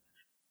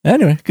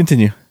 Anyway,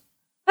 continue.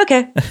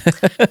 Okay.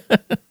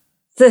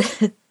 So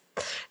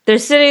they're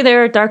sitting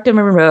there at Dr.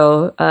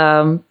 Monroe,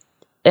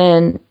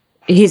 and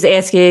he's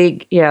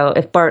asking,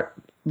 if Bart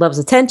loves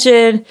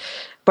attention.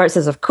 Bart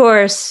says, of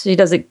course. He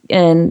doesn't,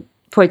 and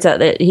points out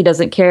that he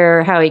doesn't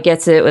care how he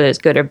gets it, whether it's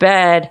good or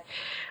bad.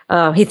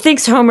 He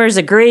thinks Homer's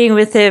agreeing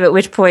with him, at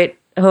which point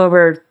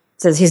Homer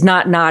says he's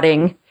not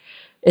nodding.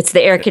 It's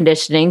the air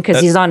conditioning because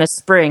he's on a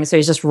spring, so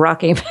he's just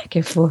rocking back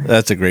and forth.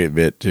 That's a great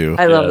bit too.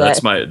 I love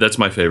that. That's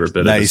my favorite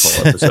bit of this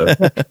whole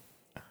episode.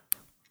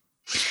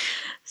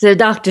 So the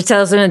doctor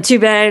tells him, too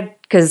bad,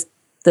 because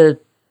the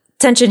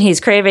attention he's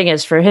craving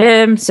is for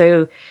him.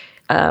 So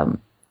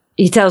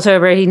he tells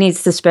Homer he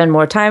needs to spend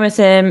more time with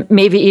him,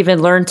 maybe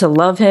even learn to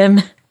love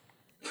him.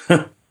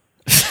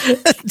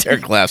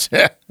 Derek laughs.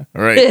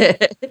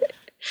 Right.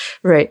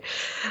 Right.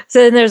 So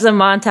then there's a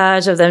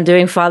montage of them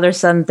doing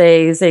father-son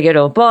things. They go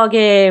to a ball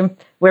game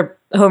where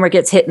Homer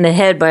gets hit in the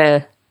head by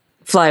a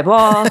fly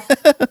ball.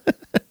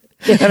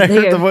 And I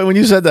heard when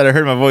you said that, I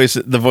heard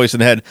the voice in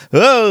the head.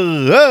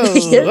 Oh.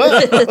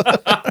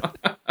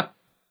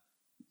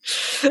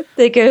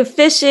 They go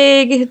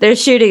fishing. They're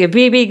shooting a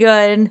BB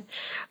gun.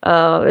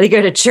 They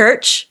go to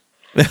church,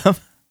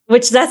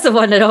 which that's the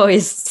one that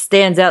always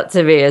stands out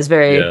to me as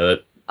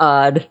very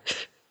odd.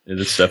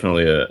 It's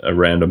definitely a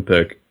random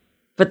pick.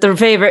 But the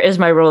favorite is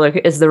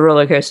the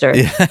roller coaster.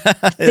 Yeah,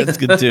 that's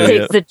good too.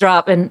 Takes the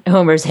drop, and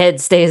Homer's head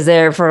stays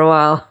there for a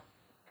while.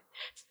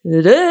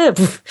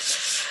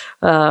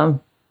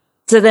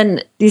 So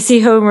then you see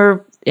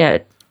Homer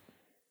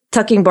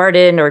tucking Bart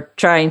in, or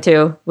trying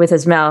to, with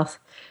his mouth.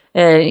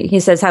 And he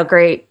says how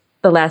great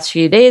the last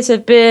few days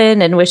have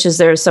been and wishes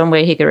there was some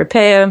way he could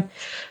repay him.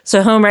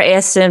 So Homer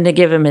asks him to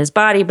give him his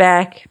body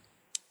back.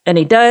 And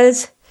he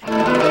does.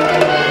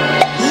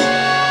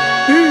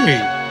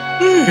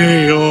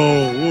 Hey,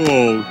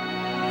 oh,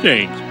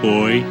 thanks,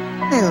 boy.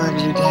 I love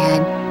you,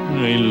 Dad.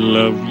 I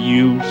love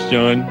you,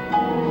 son.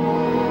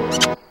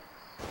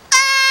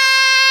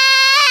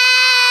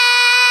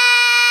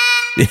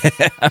 Yeah.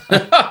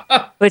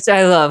 Which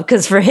I love,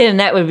 because for him,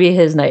 that would be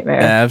his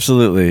nightmare.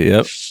 Absolutely,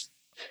 yep.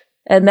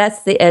 And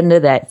that's the end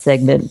of that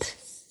segment.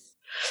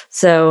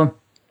 So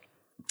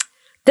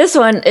this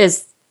one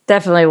is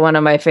definitely one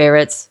of my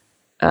favorites.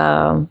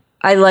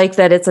 I like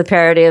that it's a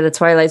parody of the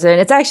Twilight Zone.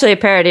 It's actually a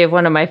parody of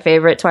one of my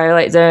favorite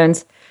Twilight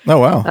Zones. Oh,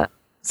 wow.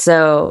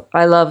 So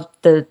I love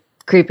the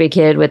creepy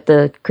kid with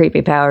the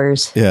creepy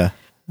powers. Yeah.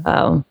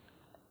 So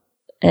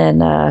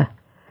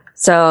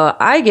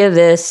I give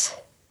this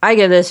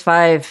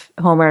 5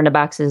 Homer in the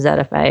boxes out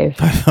of 5.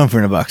 5 Homer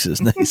in the boxes.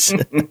 Nice.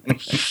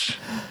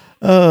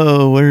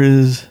 Oh, where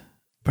is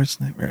Bart's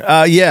Nightmare?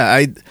 I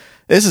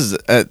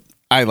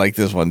like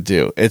this one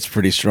too. It's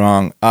pretty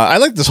strong. I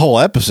like this whole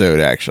episode,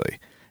 actually.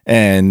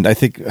 And I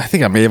think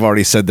I may have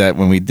already said that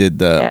when we did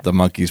the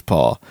monkey's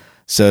paw.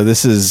 So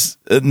this is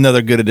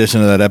another good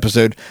addition to that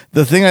episode.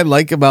 The thing I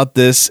like about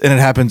this, and it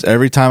happens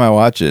every time I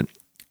watch it,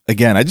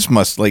 again, I just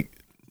must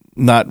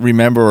not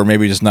remember, or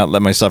maybe just not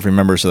let myself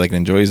remember so that I can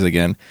enjoy it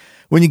again.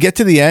 When you get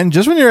to the end,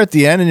 just when you're at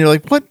the end and you're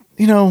like, what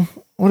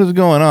is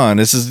going on?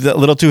 This is a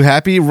little too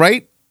happy,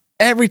 right?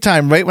 Every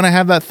time, right when I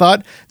have that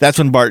thought, that's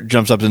when Bart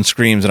jumps up and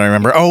screams, and I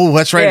remember, oh,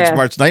 that's right, it's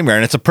Bart's nightmare,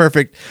 and it's a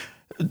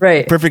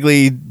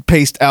perfectly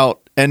paced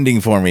out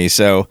ending for me.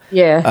 So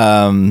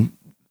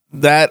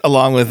that,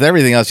 along with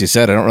everything else you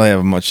said, I don't really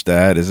have much to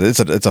add. It's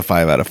a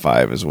 5 out of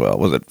 5 as well.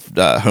 Was it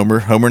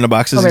Homer in the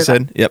boxes? You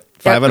said, yep,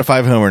 5 out of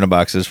 5 Homer in the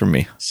boxes from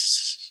me.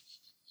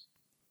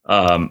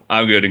 I'm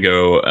going to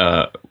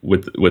go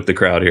with the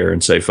crowd here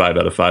and say 5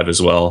 out of 5 as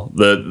well.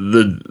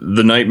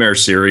 The Nightmare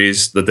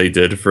series that they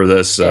did for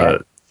this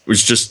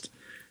was just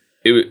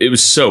it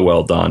was so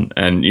well done,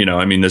 and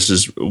this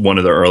is one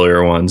of the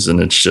earlier ones, and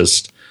it's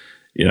just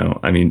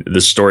the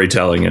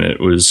storytelling in it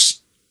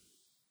was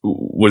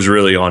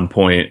really on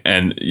point.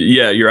 And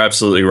you're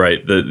absolutely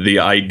right. The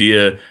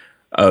idea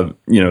of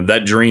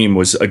that dream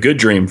was a good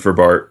dream for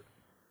Bart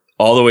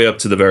all the way up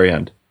to the very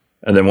end.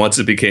 And then once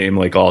it became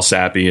all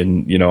sappy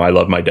and, I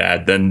love my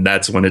dad, then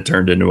that's when it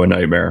turned into a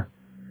nightmare.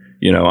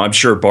 I'm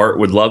sure Bart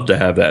would love to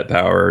have that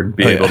power and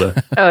be able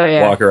to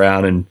walk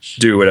around and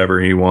do whatever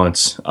he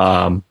wants.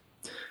 I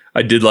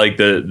did like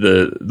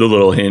the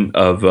little hint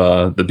of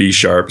the B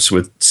sharps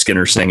with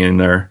Skinner singing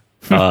there.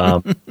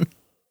 Good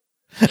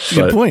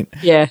point.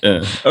 Yeah.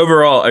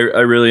 Overall,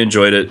 I really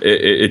enjoyed it.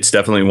 It's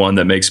definitely one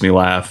that makes me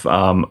laugh.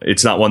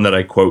 It's not one that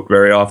I quote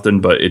very often,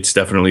 but it's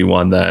definitely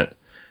one that,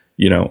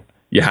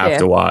 you have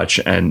to watch,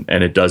 and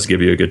it does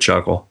give you a good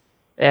chuckle.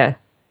 Yeah.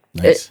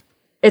 Nice.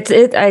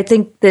 I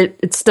think that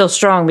it's still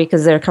strong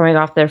because they're coming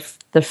off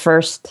the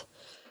first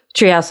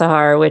Treehouse of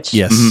Horror, which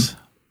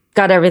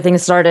got everything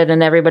started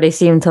and everybody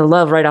seemed to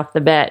love right off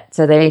the bat.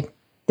 So they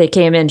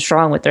came in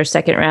strong with their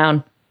second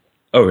round.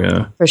 Oh,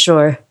 yeah. For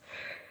sure.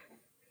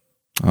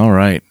 All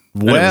right.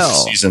 Well,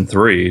 season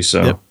 3,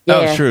 so. Yep.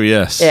 Oh, true.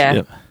 Yes. Yeah.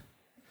 Yep.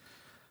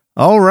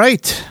 All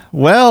right.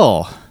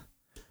 Well,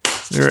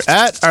 we're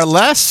at our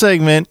last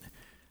segment.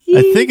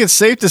 I think it's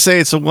safe to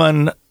say it's the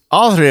one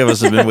all three of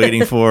us have been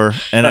waiting for,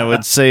 and I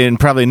would say in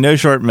probably no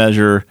short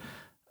measure,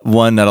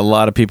 one that a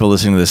lot of people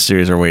listening to this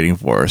series are waiting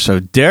for.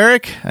 So,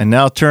 Derek, I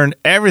now turn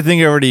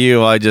everything over to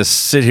you. I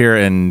just sit here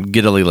and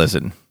giddily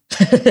listen.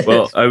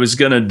 Well, I was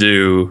going to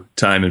do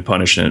Time and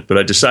Punishment, but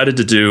I decided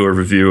to do a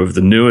review of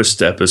the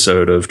newest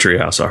episode of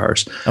Treehouse of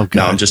Horrors. Oh, God.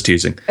 No, I'm just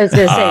teasing. I was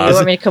going to say, you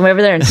want me to come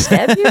over there and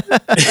stab you?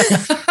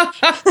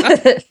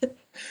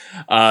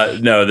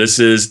 No, this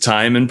is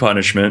Time and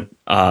Punishment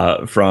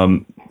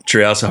from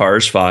Treehouse of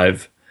Horrors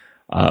 5,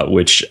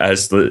 which,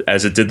 as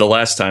it did the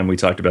last time we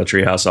talked about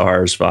Treehouse of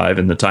Horrors 5,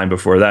 and the time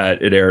before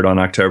that, it aired on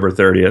October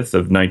 30th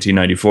of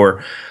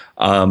 1994.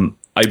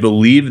 I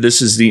believe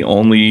this is the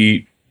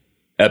only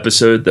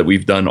episode that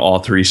we've done all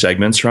 3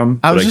 segments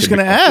from. I was just going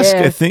to ask.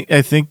 Yeah. I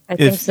think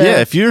so.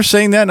 If you're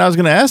saying that, and I was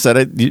going to ask that,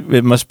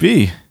 it must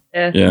be.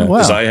 Yeah,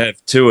 because I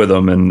have 2 of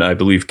them, and I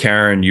believe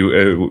Karen,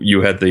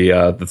 you had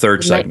the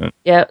third segment.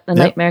 Yep, the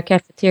Nightmare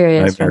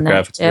Cafeteria. Nightmare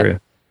Cafeteria.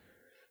 Yep.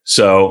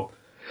 So,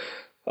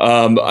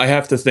 I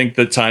have to think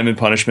that Time and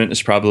Punishment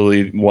is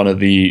probably one of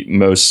the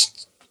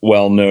most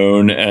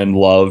well-known and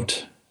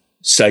loved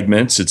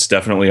segments. It's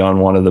definitely on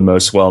one of the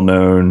most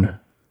well-known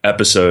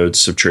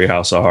episodes of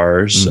Treehouse of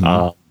Horrors.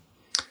 Mm-hmm.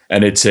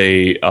 And it's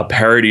a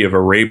parody of a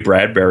Ray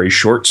Bradbury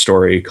short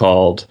story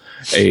called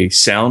A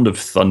Sound of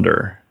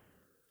Thunder.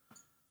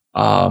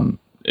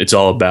 It's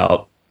all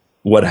about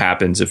what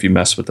happens if you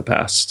mess with the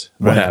past,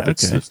 what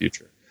happens in the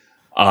future.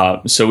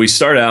 So we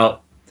start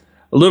out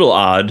a little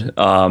odd.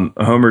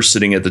 Homer's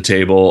sitting at the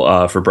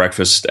table for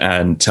breakfast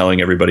and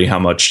telling everybody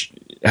how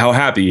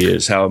happy he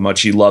is, how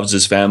much he loves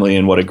his family,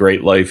 and what a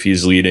great life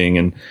he's leading.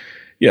 And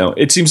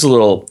it seems a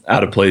little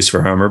out of place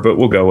for Homer, but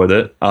we'll go with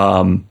it.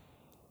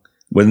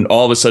 When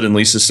all of a sudden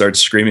Lisa starts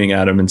screaming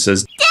at him and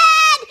says,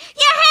 "Dad,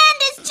 your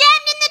hand is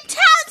jammed in the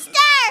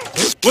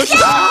toaster!" What's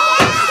that?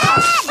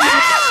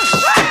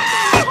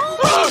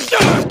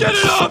 Get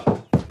it up!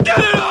 Get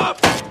it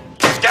up!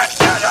 Get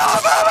it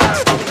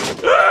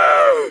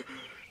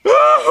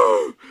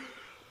up!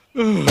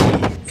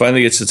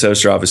 Finally gets the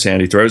toaster off his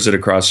hand. He throws it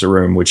across the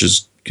room, which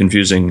is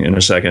confusing in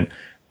a second,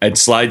 and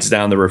slides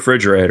down the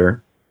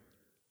refrigerator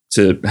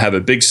to have a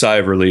big sigh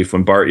of relief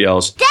when Bart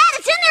yells, "Dad,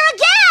 it's in there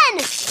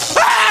again!"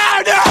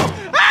 Ah, no!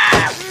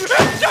 Ah!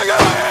 It's stuck in my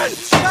hand!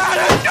 Ah!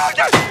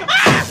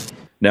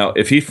 Now,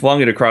 if he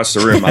flung it across the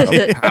room, I don't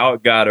know how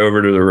it got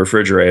over to the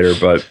refrigerator,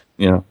 but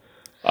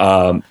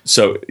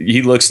so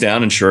he looks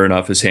down, and sure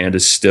enough, his hand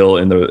is still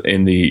in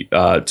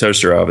the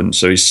toaster oven.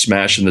 So he's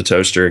smashing the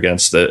toaster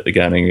against it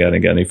again and again and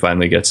again. He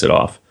finally gets it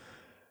off.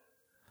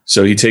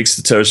 So he takes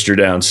the toaster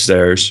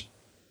downstairs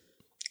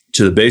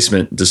to the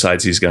basement and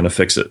decides he's going to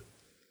fix it,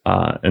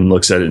 and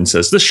looks at it and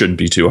says, "This shouldn't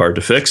be too hard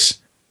to fix,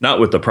 not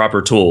with the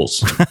proper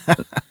tools."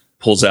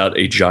 Pulls out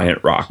a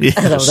giant rock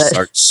and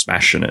starts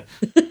smashing it.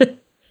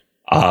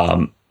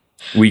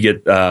 we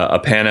get a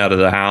pan out of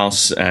the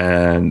house,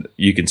 and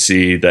you can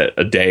see that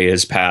a day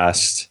has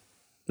passed.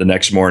 The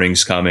next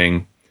morning's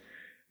coming.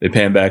 They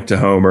pan back to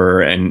Homer,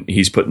 and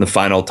he's putting the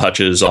final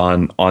touches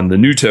on the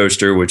new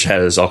toaster, which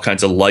has all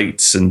kinds of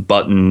lights and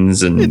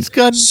buttons and it's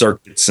got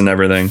circuits and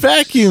everything.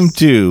 Vacuum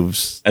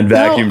tubes. And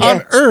vacuum tubes. How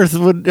on earth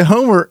would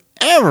Homer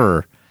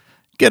ever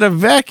get a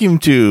vacuum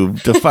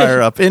tube to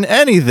fire up in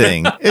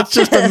anything? It's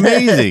just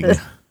amazing.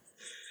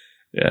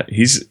 Yeah,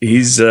 he's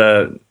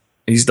done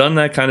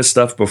that kind of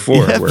stuff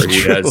before, where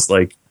he has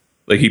like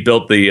he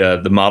built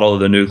the model of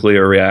the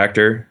nuclear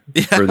reactor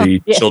for the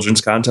children's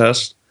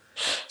contest.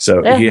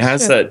 So he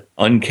has that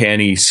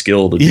uncanny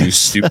skill to do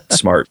stupid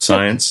smart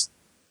science.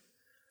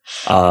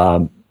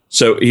 So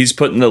he's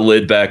putting the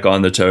lid back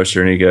on the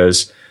toaster, and he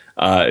goes,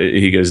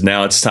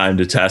 now it's time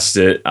to test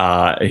it.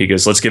 He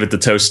goes, let's give it the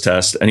toast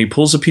test. And he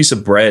pulls a piece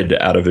of bread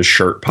out of his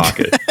shirt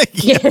pocket.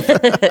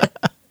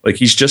 Like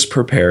he's just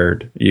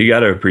prepared. You got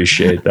to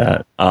appreciate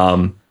that.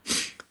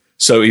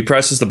 So he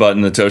presses the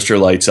button, the toaster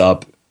lights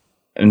up,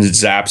 and it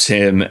zaps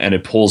him, and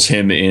it pulls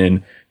him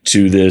in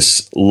to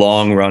this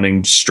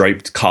long-running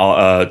striped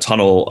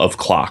tunnel of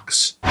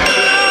clocks. Look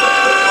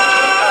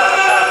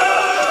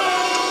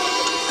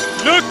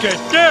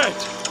at that!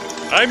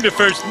 I'm the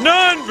first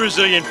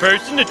non-Brazilian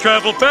person to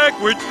travel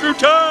backwards through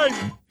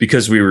time.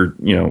 Because we're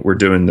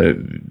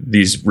doing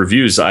these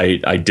reviews, I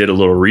did a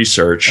little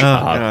research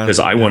because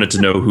I wanted to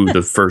know who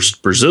the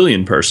first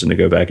Brazilian person to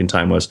go back in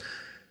time was.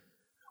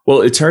 Well,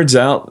 it turns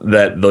out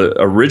that the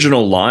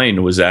original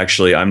line was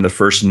actually, I'm the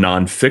first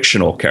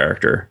non-fictional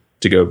character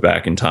to go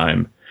back in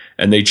time,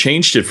 and they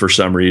changed it for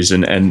some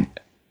reason,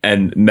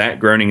 and Matt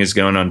Groening is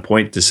going on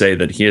point to say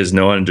that he has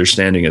no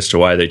understanding as to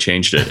why they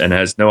changed it and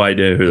has no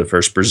idea who the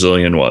first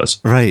Brazilian was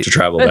to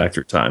travel back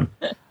through time.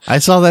 I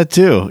saw that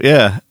too.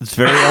 Yeah, it's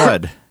very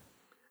odd.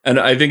 And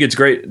I think it's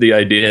great, the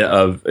idea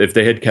of, if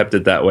they had kept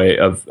it that way,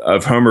 of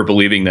Homer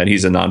believing that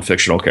he's a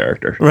non-fictional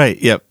character. Right,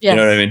 yep. You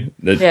know what I mean?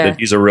 That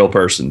he's a real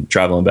person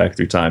traveling back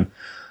through time.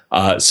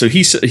 So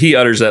he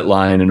utters that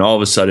line, and all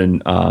of a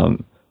sudden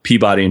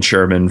Peabody and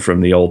Sherman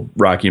from the old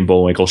Rocky and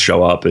Bullwinkle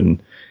show up,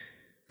 and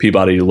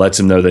Peabody lets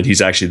him know that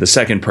he's actually the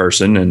second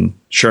person, and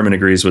Sherman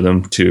agrees with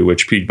him, to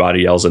which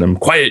Peabody yells at him,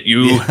 "Quiet,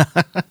 you!"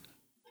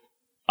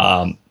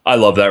 I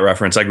love that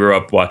reference. I grew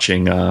up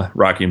watching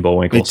Rocky and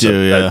Bullwinkle. Me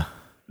too, yeah.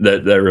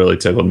 That really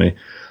tickled me.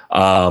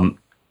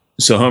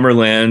 So Homer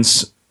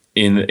lands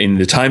in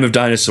the time of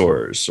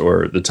dinosaurs,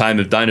 or the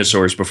time of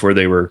dinosaurs before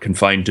they were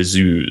confined to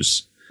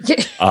zoos.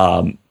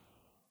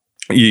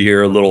 You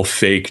hear a little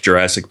fake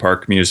Jurassic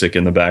Park music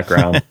in the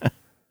background.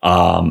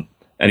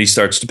 And he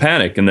starts to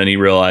panic, and then he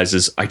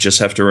realizes, I just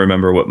have to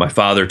remember what my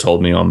father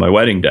told me on my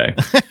wedding day.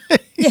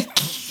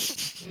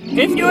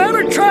 If you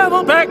ever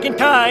travel back in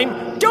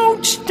time,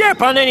 don't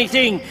step on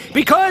anything,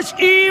 because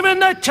even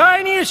the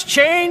tiniest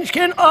change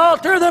can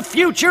alter the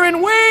future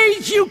in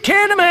ways you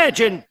can't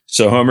imagine.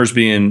 So Homer's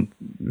being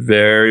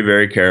very,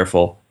 very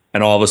careful.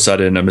 And all of a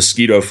sudden, a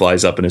mosquito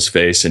flies up in his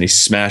face, and he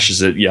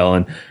smashes it,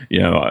 yelling,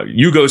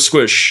 you go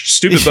squish,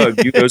 stupid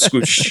bug, you go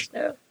squish.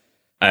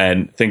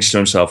 And thinks to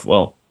himself,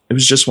 well, it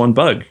was just one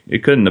bug.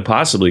 It couldn't have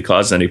possibly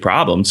caused any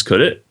problems,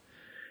 could it?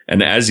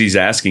 And as he's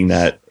asking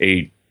that,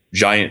 a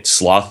giant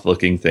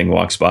sloth-looking thing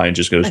walks by and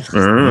just goes,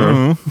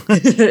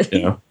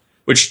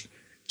 which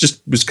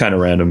just was kind of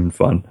random and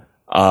fun.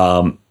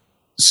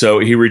 So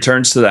he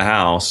returns to the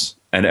house,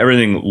 and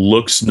everything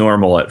looks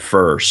normal at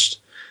first.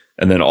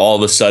 And then all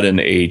of a sudden,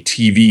 a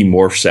TV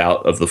morphs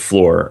out of the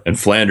floor, and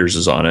Flanders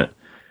is on it.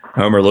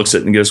 Homer looks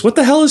at it and goes, what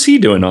the hell is he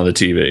doing on the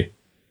TV?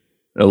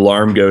 An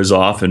alarm goes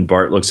off, and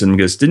Bart looks at him and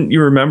goes, didn't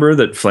you remember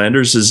that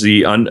Flanders is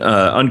the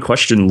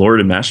unquestioned Lord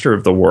and Master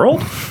of the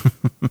world?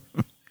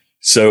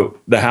 So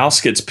the house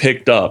gets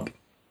picked up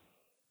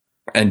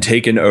and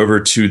taken over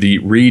to the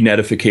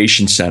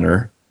re-netification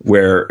center,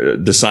 where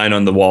the sign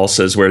on the wall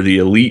says, where the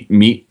elite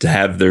meet to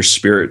have their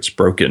spirits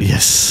broken.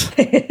 Yes.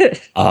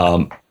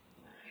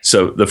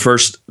 So the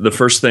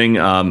first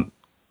thing,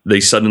 they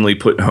suddenly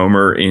put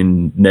Homer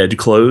in Ned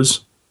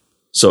clothes.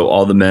 So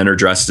all the men are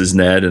dressed as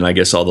Ned, and I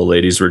guess all the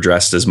ladies were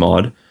dressed as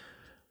Maude.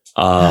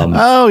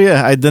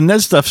 The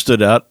Ned stuff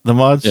stood out. The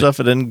Maude stuff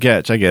I didn't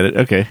catch. I get it.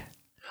 Okay.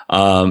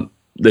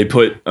 They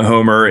put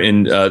Homer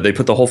in. They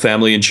put the whole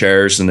family in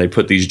chairs, and they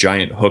put these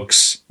giant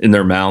hooks in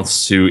their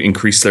mouths to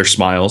increase their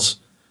smiles.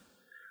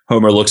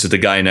 Homer looks at the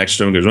guy next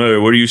to him and goes, "Hey,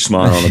 what are you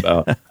smiling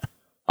about?"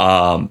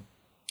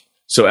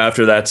 So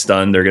after that's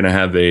done, they're going to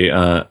have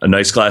a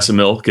nice glass of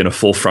milk and a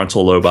full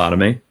frontal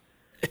lobotomy.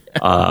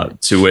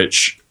 To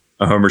which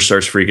Homer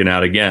starts freaking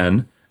out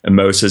again, and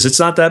Moe says, "It's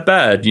not that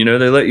bad. They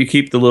let you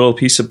keep the little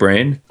piece of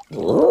brain."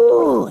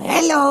 Ooh,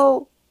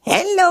 hello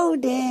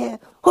there.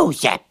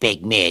 Who's that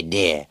big man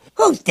there?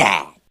 Who's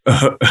that?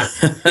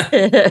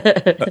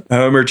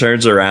 Homer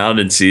turns around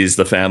and sees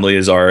the family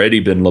has already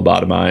been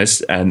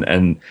lobotomized,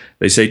 and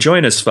they say,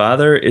 "Join us,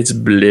 Father. It's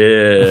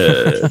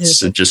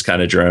bliss," and just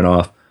kind of drone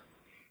off.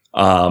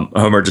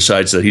 Homer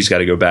decides that he's got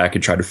to go back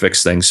and try to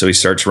fix things, so he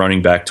starts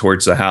running back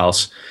towards the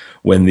house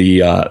when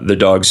the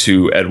dogs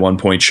who at one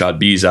point shot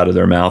bees out of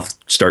their mouth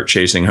start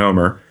chasing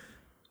Homer.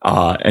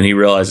 and he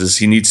realizes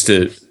he needs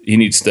to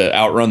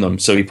outrun them.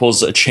 So he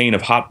pulls a chain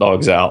of hot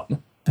dogs out,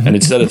 and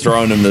instead of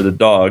throwing them to the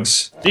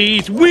dogs,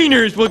 these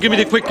wieners will give me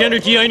the quick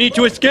energy I need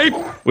to escape.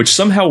 Which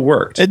somehow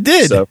worked. It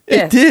did. So,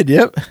 it did.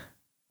 Yep.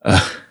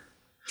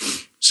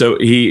 So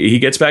he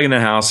gets back in the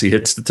house. He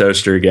hits the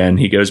toaster again.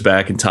 He goes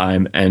back in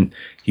time, and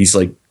he's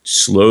like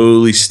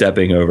slowly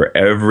stepping over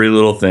every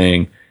little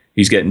thing.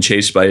 He's getting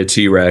chased by a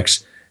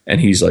T-Rex, and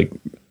he's like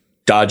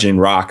dodging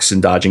rocks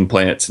and dodging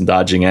plants and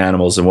dodging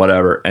animals and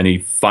whatever. And he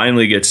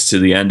finally gets to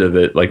the end of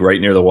it, like right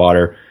near the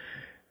water,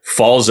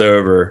 falls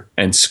over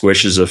and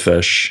squishes a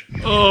fish.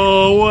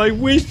 Oh, I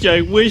wish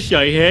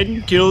I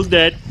hadn't killed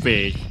that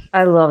fish.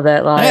 I love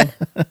that line.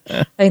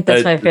 I think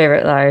that's my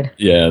favorite line.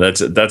 Yeah,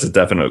 that's a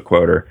definite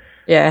quoter.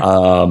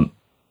 Yeah.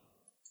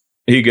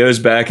 He goes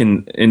back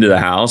into the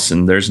house,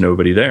 and there's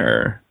nobody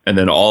there. And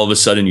then all of a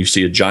sudden, you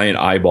see a giant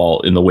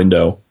eyeball in the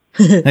window.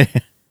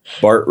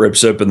 Bart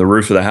rips open the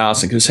roof of the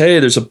house and goes, "Hey,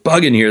 there's a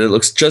bug in here that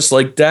looks just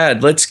like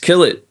Dad. Let's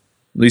kill it."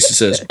 Lisa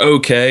says,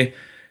 "Okay."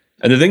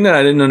 And the thing that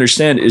I didn't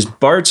understand is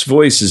Bart's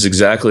voice is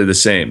exactly the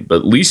same,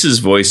 but Lisa's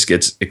voice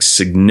gets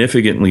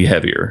significantly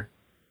heavier.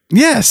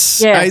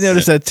 Yes. I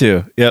noticed that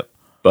too. Yep.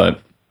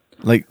 But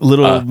like a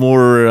little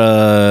more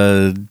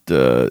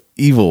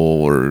evil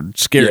or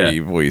scary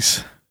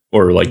voice,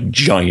 or like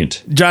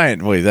giant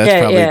voice.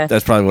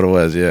 That's probably what it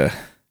was. Yeah.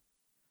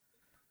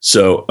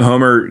 So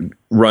Homer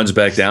runs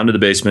back down to the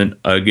basement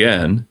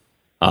again.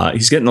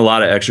 He's getting a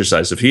lot of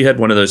exercise. If he had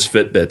one of those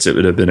Fitbits, it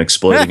would have been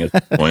exploding at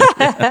that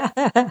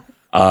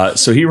point.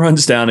 So he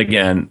runs down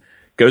again,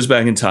 goes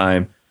back in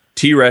time.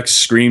 T-Rex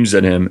screams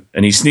at him,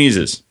 and he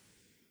sneezes.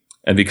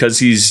 And because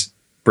he's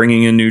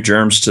bringing in new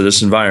germs to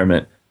this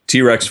environment,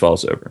 T-Rex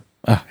falls over.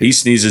 He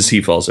sneezes,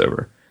 he falls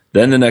over.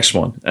 Then the next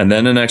one, and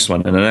then the next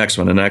one, and the next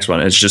one, and the next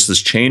one. It's just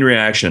this chain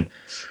reaction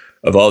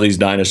of all these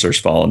dinosaurs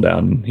falling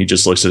down. And he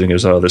just looks at it and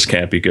goes, "Oh, this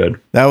can't be good."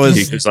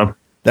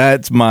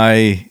 That's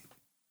my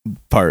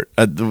part.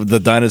 The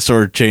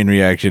dinosaur chain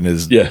reaction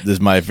is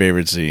my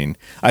favorite scene.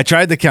 I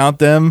tried to count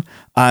them.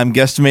 I'm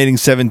guesstimating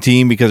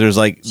 17 because there's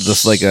like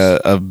just like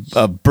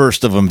a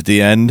burst of them at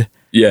the end.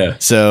 Yeah.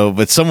 So,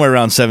 but somewhere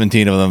around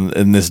 17 of them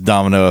in this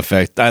domino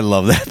effect. I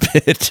love that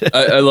bit.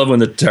 I love when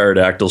the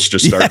pterodactyls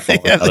just start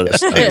falling out of this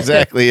thing.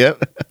 Exactly.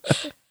 Yep.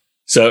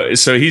 So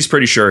he's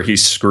pretty sure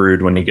he's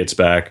screwed when he gets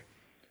back.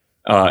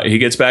 He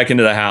gets back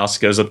into the house,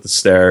 goes up the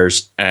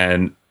stairs,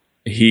 and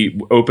he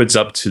opens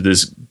up to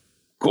this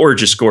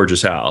gorgeous,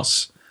 gorgeous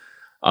house.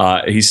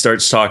 He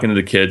starts talking to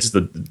the kids.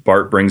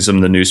 Bart brings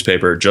them the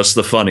newspaper, just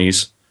the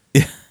funnies.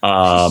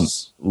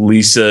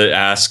 Lisa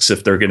asks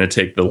if they're going to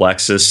take the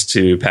Lexus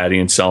to Patty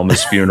and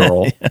Selma's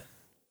funeral.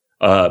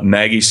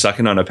 Maggie's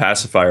sucking on a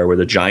pacifier with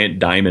a giant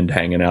diamond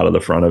hanging out of the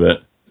front of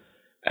it.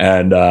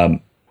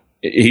 And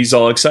he's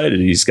all excited.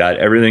 He's got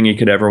everything he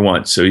could ever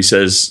want. So he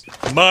says,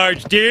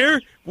 "Marge,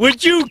 dear,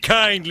 would you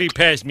kindly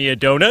pass me a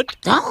donut?"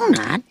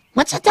 Donut?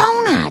 What's a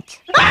donut?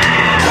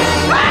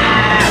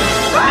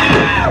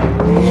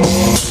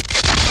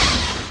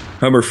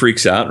 Homer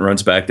freaks out and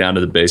runs back down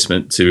to the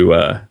basement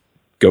to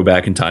go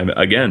back in time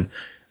again.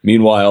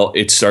 Meanwhile,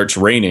 it starts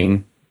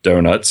raining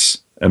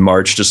donuts, and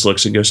Marge just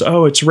looks and goes,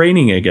 "Oh, it's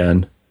raining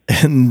again."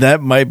 And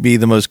that might be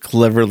the most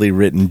cleverly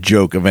written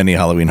joke of any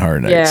Halloween Horror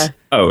Nights. Yeah.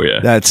 Oh,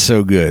 yeah. That's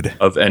so good.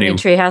 Of any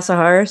Treehouse of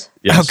Horrors?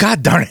 Yes. Oh,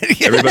 God darn it.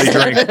 Yes. Everybody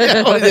drink.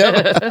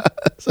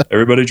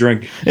 Everybody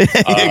drink.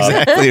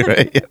 Exactly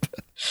right. Yep.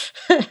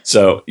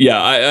 So,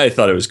 yeah, I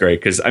thought it was great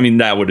because, I mean,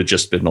 that would have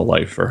just been the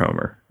life for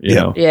Homer. You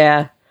know?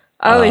 Yeah.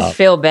 I always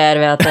feel bad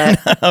about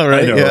that. All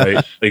right. I know,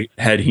 right? Like,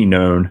 had he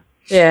known.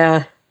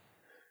 Yeah.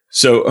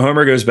 So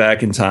Homer goes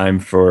back in time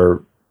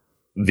for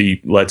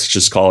the, let's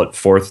just call it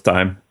fourth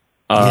time,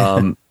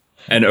 and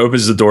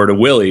opens the door to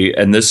Willie.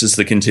 And this is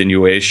the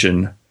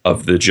continuation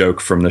of the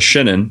joke from the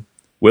Shinnin.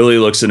 Willie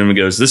looks at him and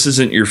goes, "This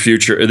isn't your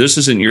future. This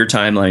isn't your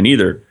timeline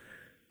either,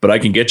 but I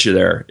can get you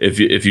there if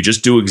you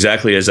just do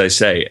exactly as I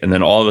say." And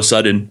then all of a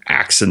sudden,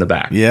 axe in the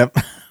back. Yep.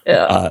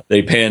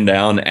 They pan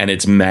down, and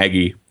it's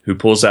Maggie who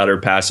pulls out her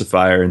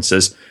pacifier and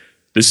says,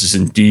 "This is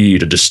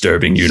indeed a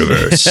disturbing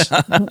universe."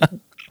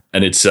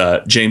 And it's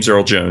James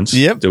Earl Jones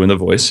doing the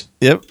voice.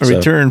 Yep, a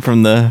return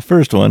from the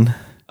first one.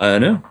 I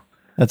know.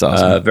 That's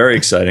awesome. Very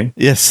exciting.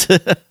 Yes.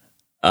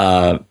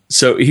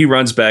 So he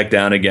runs back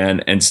down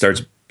again and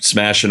starts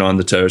smashing on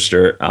the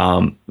toaster.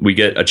 We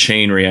get a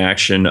chain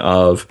reaction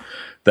of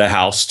the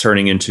house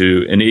turning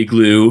into an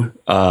igloo,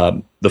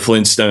 the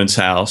Flintstones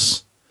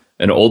house,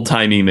 an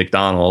old-timey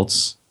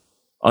McDonald's,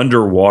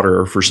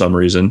 underwater for some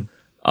reason,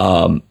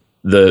 the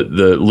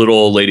little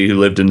old lady who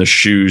lived in the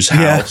shoes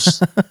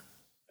house,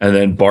 and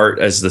then Bart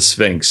as the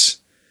Sphinx.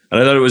 And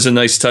I thought it was a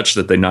nice touch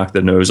that they knocked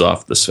the nose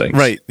off the Sphinx.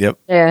 Right, yep.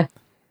 Yeah.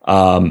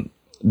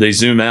 They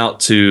zoom out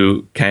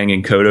to Kang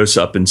and Kodos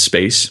up in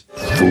space.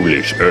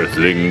 Foolish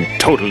Earthling,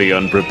 totally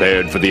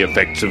unprepared for the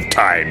effects of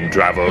time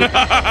travel.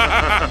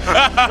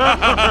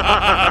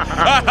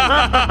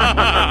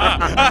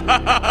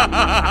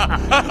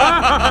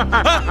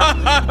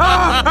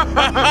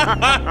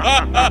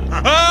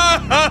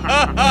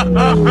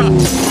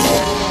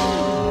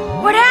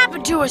 What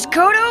happened to us,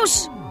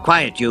 Kodos?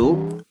 Quiet,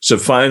 you. So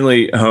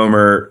finally,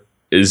 Homer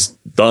is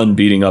done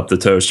beating up the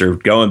toaster,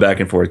 going back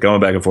and forth,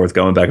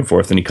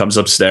 and he comes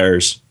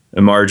upstairs,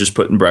 and Marge is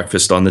putting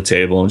breakfast on the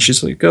table, and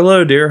she's like,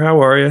 "Hello, dear,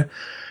 how are you?"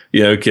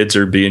 You know, kids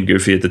are being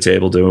goofy at the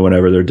table, doing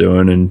whatever they're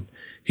doing, and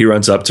he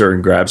runs up to her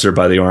and grabs her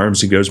by the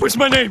arms and goes, "What's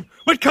my name?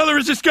 What color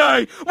is the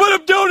sky? What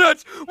of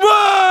donuts?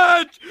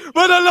 What?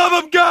 For the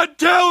love of God,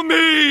 tell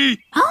me!"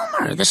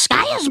 Homer, the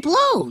sky is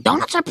blue.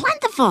 Donuts are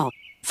plentiful.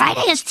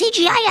 Friday is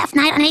TGIF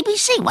night on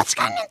ABC. What's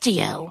gotten into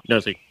you?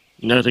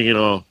 Nothing at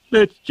all.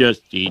 Let's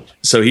just eat.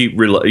 So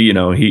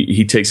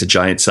he takes a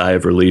giant sigh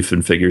of relief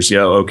and figures,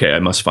 okay, I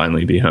must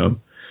finally be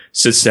home.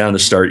 Sits down to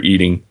start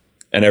eating,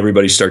 and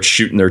everybody starts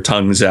shooting their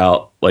tongues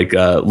out like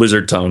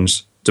lizard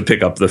tongues to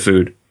pick up the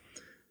food.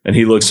 And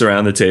he looks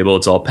around the table.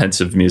 It's all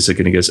pensive music,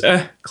 and he goes,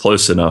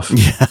 close enough.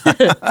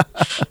 Yeah.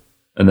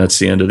 And that's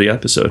the end of the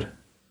episode.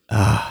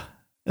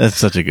 That's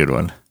such a good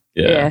one.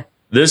 Yeah.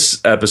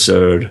 This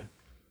episode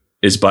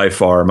is by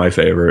far my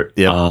favorite.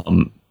 Yeah.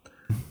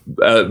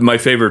 My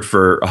favorite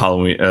for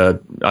Halloween.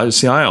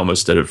 I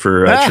almost did it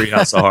for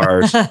Treehouse of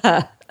Horrors.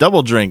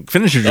 Double drink.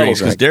 Finish your drinks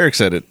because Derek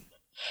said it.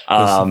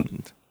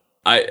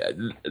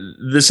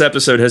 This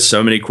episode has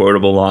so many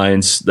quotable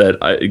lines that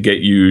get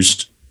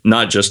used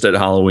not just at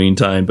Halloween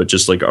time, but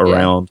just like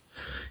around.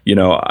 You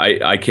know,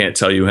 I can't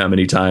tell you how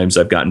many times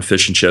I've gotten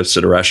fish and chips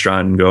at a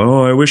restaurant and go,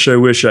 "Oh, I wish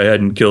I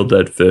hadn't killed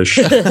that fish."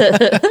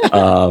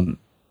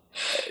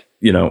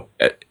 You know,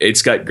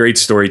 it's got great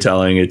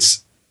storytelling.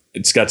 It's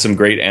got some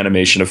great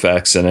animation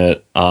effects in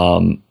it.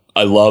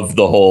 I love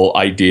the whole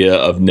idea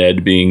of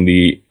Ned being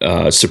the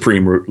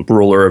supreme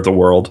ruler of the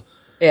world.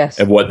 Yes.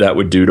 And what that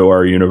would do to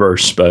our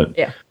universe. But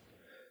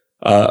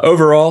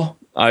overall,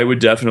 I would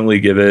definitely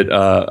give it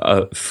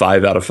a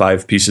 5 out of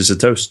 5 pieces of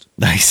toast.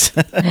 Nice.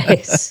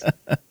 Nice.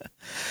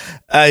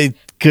 I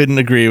couldn't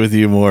agree with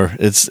you more.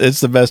 It's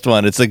the best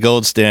one. It's the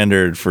gold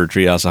standard for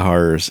Treehouse of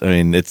Horrors. I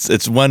mean,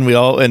 it's one we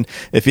all, and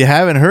if you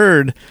haven't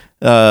heard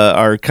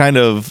our kind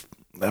of,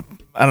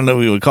 I don't know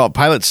what we would call it,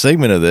 pilot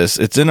segment of this,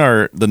 it's in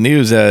the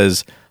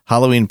NEOZAZ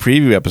Halloween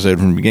preview episode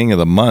from the beginning of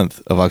the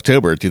month of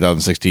October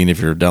 2016. If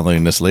you're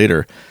downloading this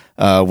later,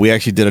 we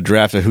actually did a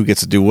draft of who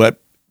gets to do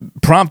what,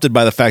 prompted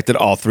by the fact that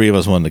all three of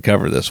us wanted to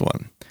cover this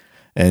one,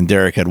 and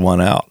Derek had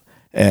one out,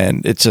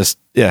 and it's just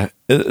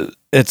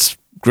it's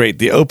great.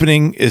 The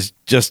opening is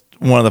just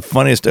one of the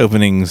funniest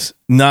openings,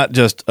 not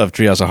just of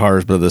Treehouse of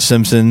Horrors, but of The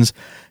Simpsons.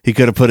 He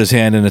could have put his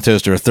hand in the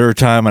toaster a third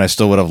time, and I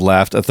still would have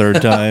laughed a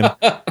third time.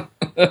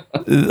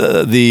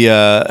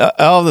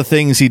 All the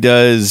things he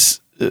does,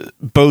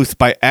 both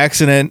by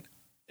accident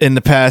in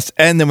the past,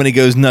 and then when he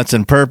goes nuts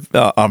on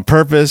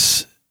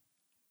purpose,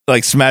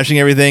 like smashing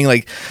everything,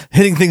 like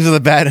hitting things with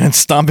a bat and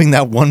stomping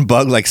that one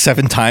bug like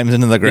 7 times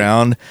into the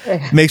ground,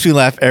 makes me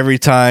laugh every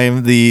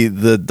time.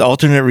 The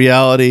alternate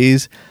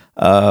realities.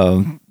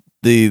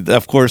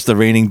 Of course, the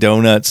raining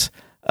donuts.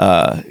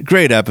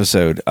 Great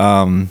episode.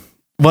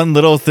 One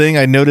little thing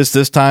I noticed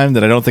this time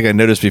that I don't think I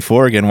noticed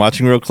before, again,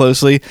 watching real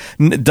closely,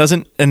 it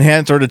doesn't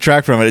enhance or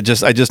detract from it.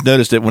 I just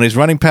noticed it when he's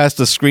running past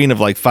the screen of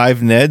like 5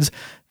 Neds,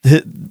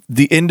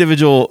 the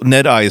individual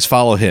Ned eyes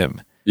follow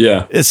him.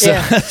 Yeah. It's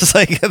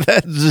like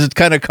that just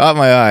kind of caught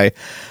my eye.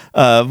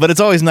 But it's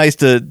always nice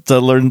to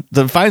learn,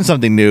 to find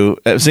something new.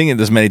 Seeing it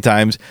this many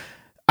times,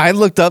 I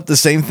looked up the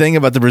same thing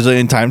about the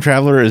Brazilian time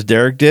traveler as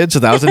Derek did, so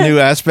that was a new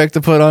aspect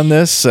to put on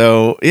this.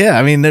 So yeah,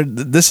 I mean,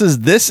 this is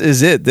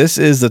it. This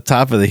is the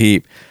top of the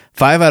heap.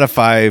 5 out of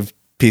 5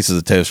 pieces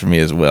of toast for me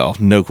as well,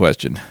 no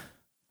question.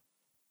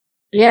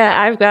 Yeah,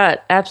 I've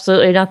got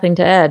absolutely nothing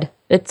to add.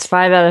 It's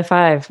 5 out of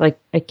 5. Like,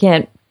 I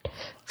can't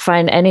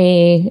find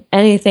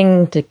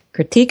anything to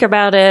critique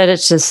about it.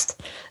 It's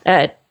just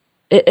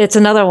it's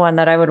another one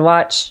that I would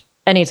watch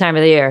any time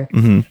of the year.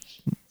 Mm-hmm.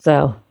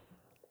 So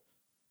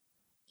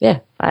yeah,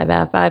 5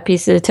 out of 5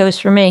 pieces of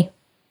toast for me.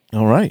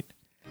 All right.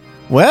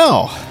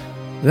 Well,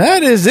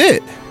 that is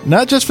it.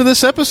 Not just for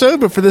this episode,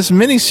 but for this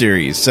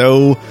mini-series.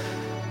 So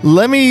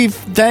let me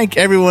thank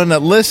everyone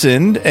that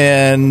listened.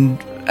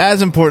 And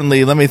as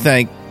importantly, let me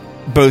thank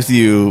both of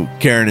you,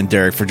 Karen and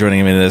Derek, for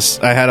joining me in this.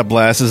 I had a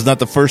blast. This is not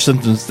the first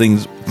Simpsons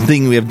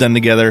thing we have done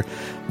together.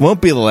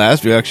 Won't be the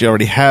last. We actually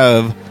already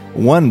have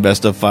one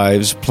best of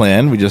 5s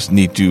planned. We just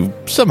need to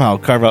somehow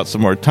carve out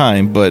some more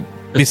time. But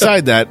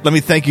beside that, let me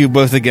thank you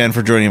both again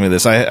for joining me in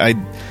this.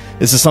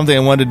 This is something I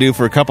wanted to do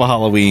for a couple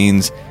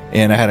Halloweens,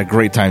 and I had a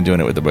great time doing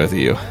it with the both of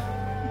you.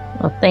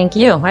 Well, thank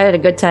you. I had a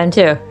good time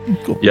too.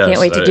 Cool. Yes, can't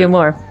wait to do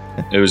more.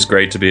 It was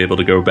great to be able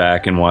to go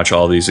back and watch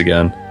all these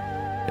again.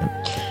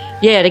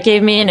 Yeah, it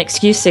gave me an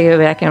excuse to go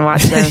back and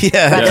watch them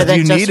rather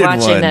than just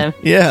watching them.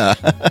 Yeah.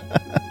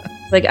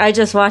 Like, I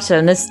just watched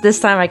them. This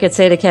time I could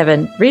say to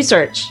Kevin,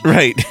 research.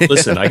 Right.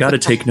 Listen, I got to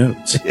take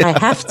notes. I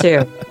have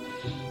to.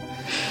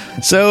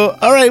 So,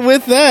 all right,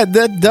 with that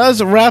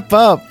does wrap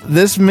up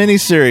this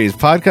mini-series,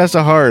 Podcast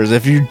of Horrors.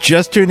 If you're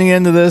just tuning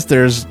into this,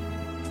 there's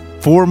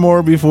 4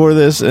 more before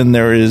this, and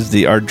there is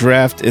our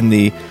draft in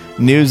the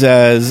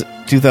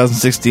NEOZAZ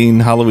 2016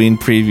 Halloween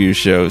preview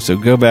show. So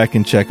go back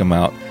and check them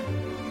out.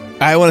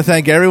 I want to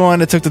thank everyone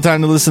that took the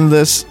time to listen to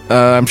this.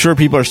 I'm sure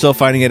people are still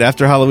finding it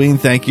after Halloween.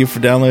 Thank you for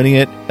downloading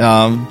it.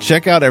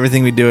 Check out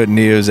everything we do at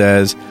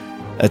NEOZAZ.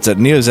 It's at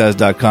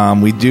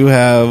neozaz.com. We do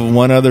have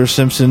one other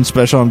Simpsons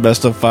special on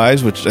Best of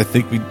Fives, which I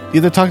think we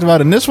either talked about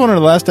in this one or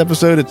the last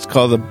episode. It's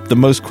called the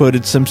most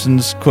quoted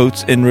Simpsons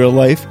quotes in real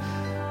life.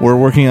 We're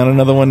working on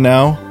another one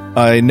now.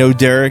 I know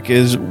Derek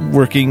is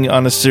working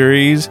on a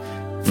series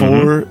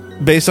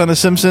based on The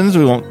Simpsons.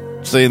 We won't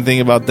say anything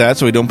about that,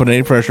 so we don't put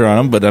any pressure on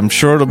him, but I'm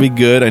sure it'll be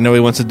good. I know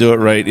he wants to do it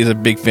right. He's a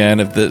big fan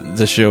if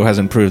the show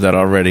hasn't proved that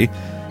already,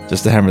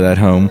 just to hammer that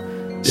home.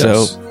 Yes.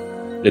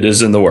 So it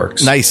is in the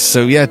works. Nice.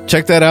 So yeah,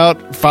 check that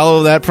out.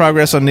 Follow that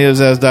progress on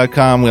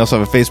neozaz.com. We also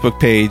have a Facebook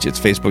page.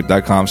 It's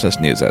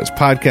facebook.com/neozaz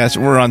podcast.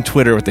 We're on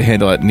Twitter with the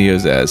handle at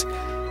neozaz.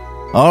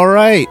 All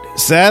right.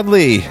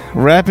 Sadly,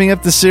 wrapping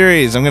up the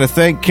series, I'm going to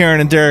thank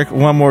Karen and Derek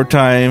one more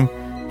time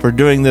for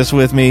doing this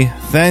with me.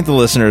 Thank the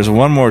listeners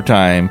one more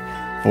time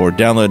for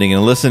downloading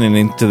and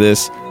listening to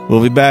this.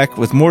 We'll be back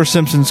with more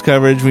Simpsons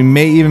coverage. We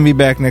may even be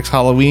back next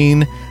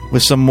Halloween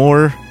with some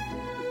more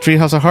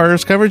Treehouse of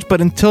Horrors coverage.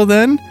 But until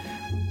then,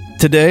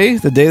 today,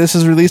 the day this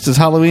is released, is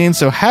Halloween.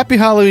 So happy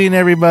Halloween,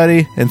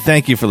 everybody, and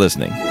thank you for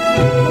listening.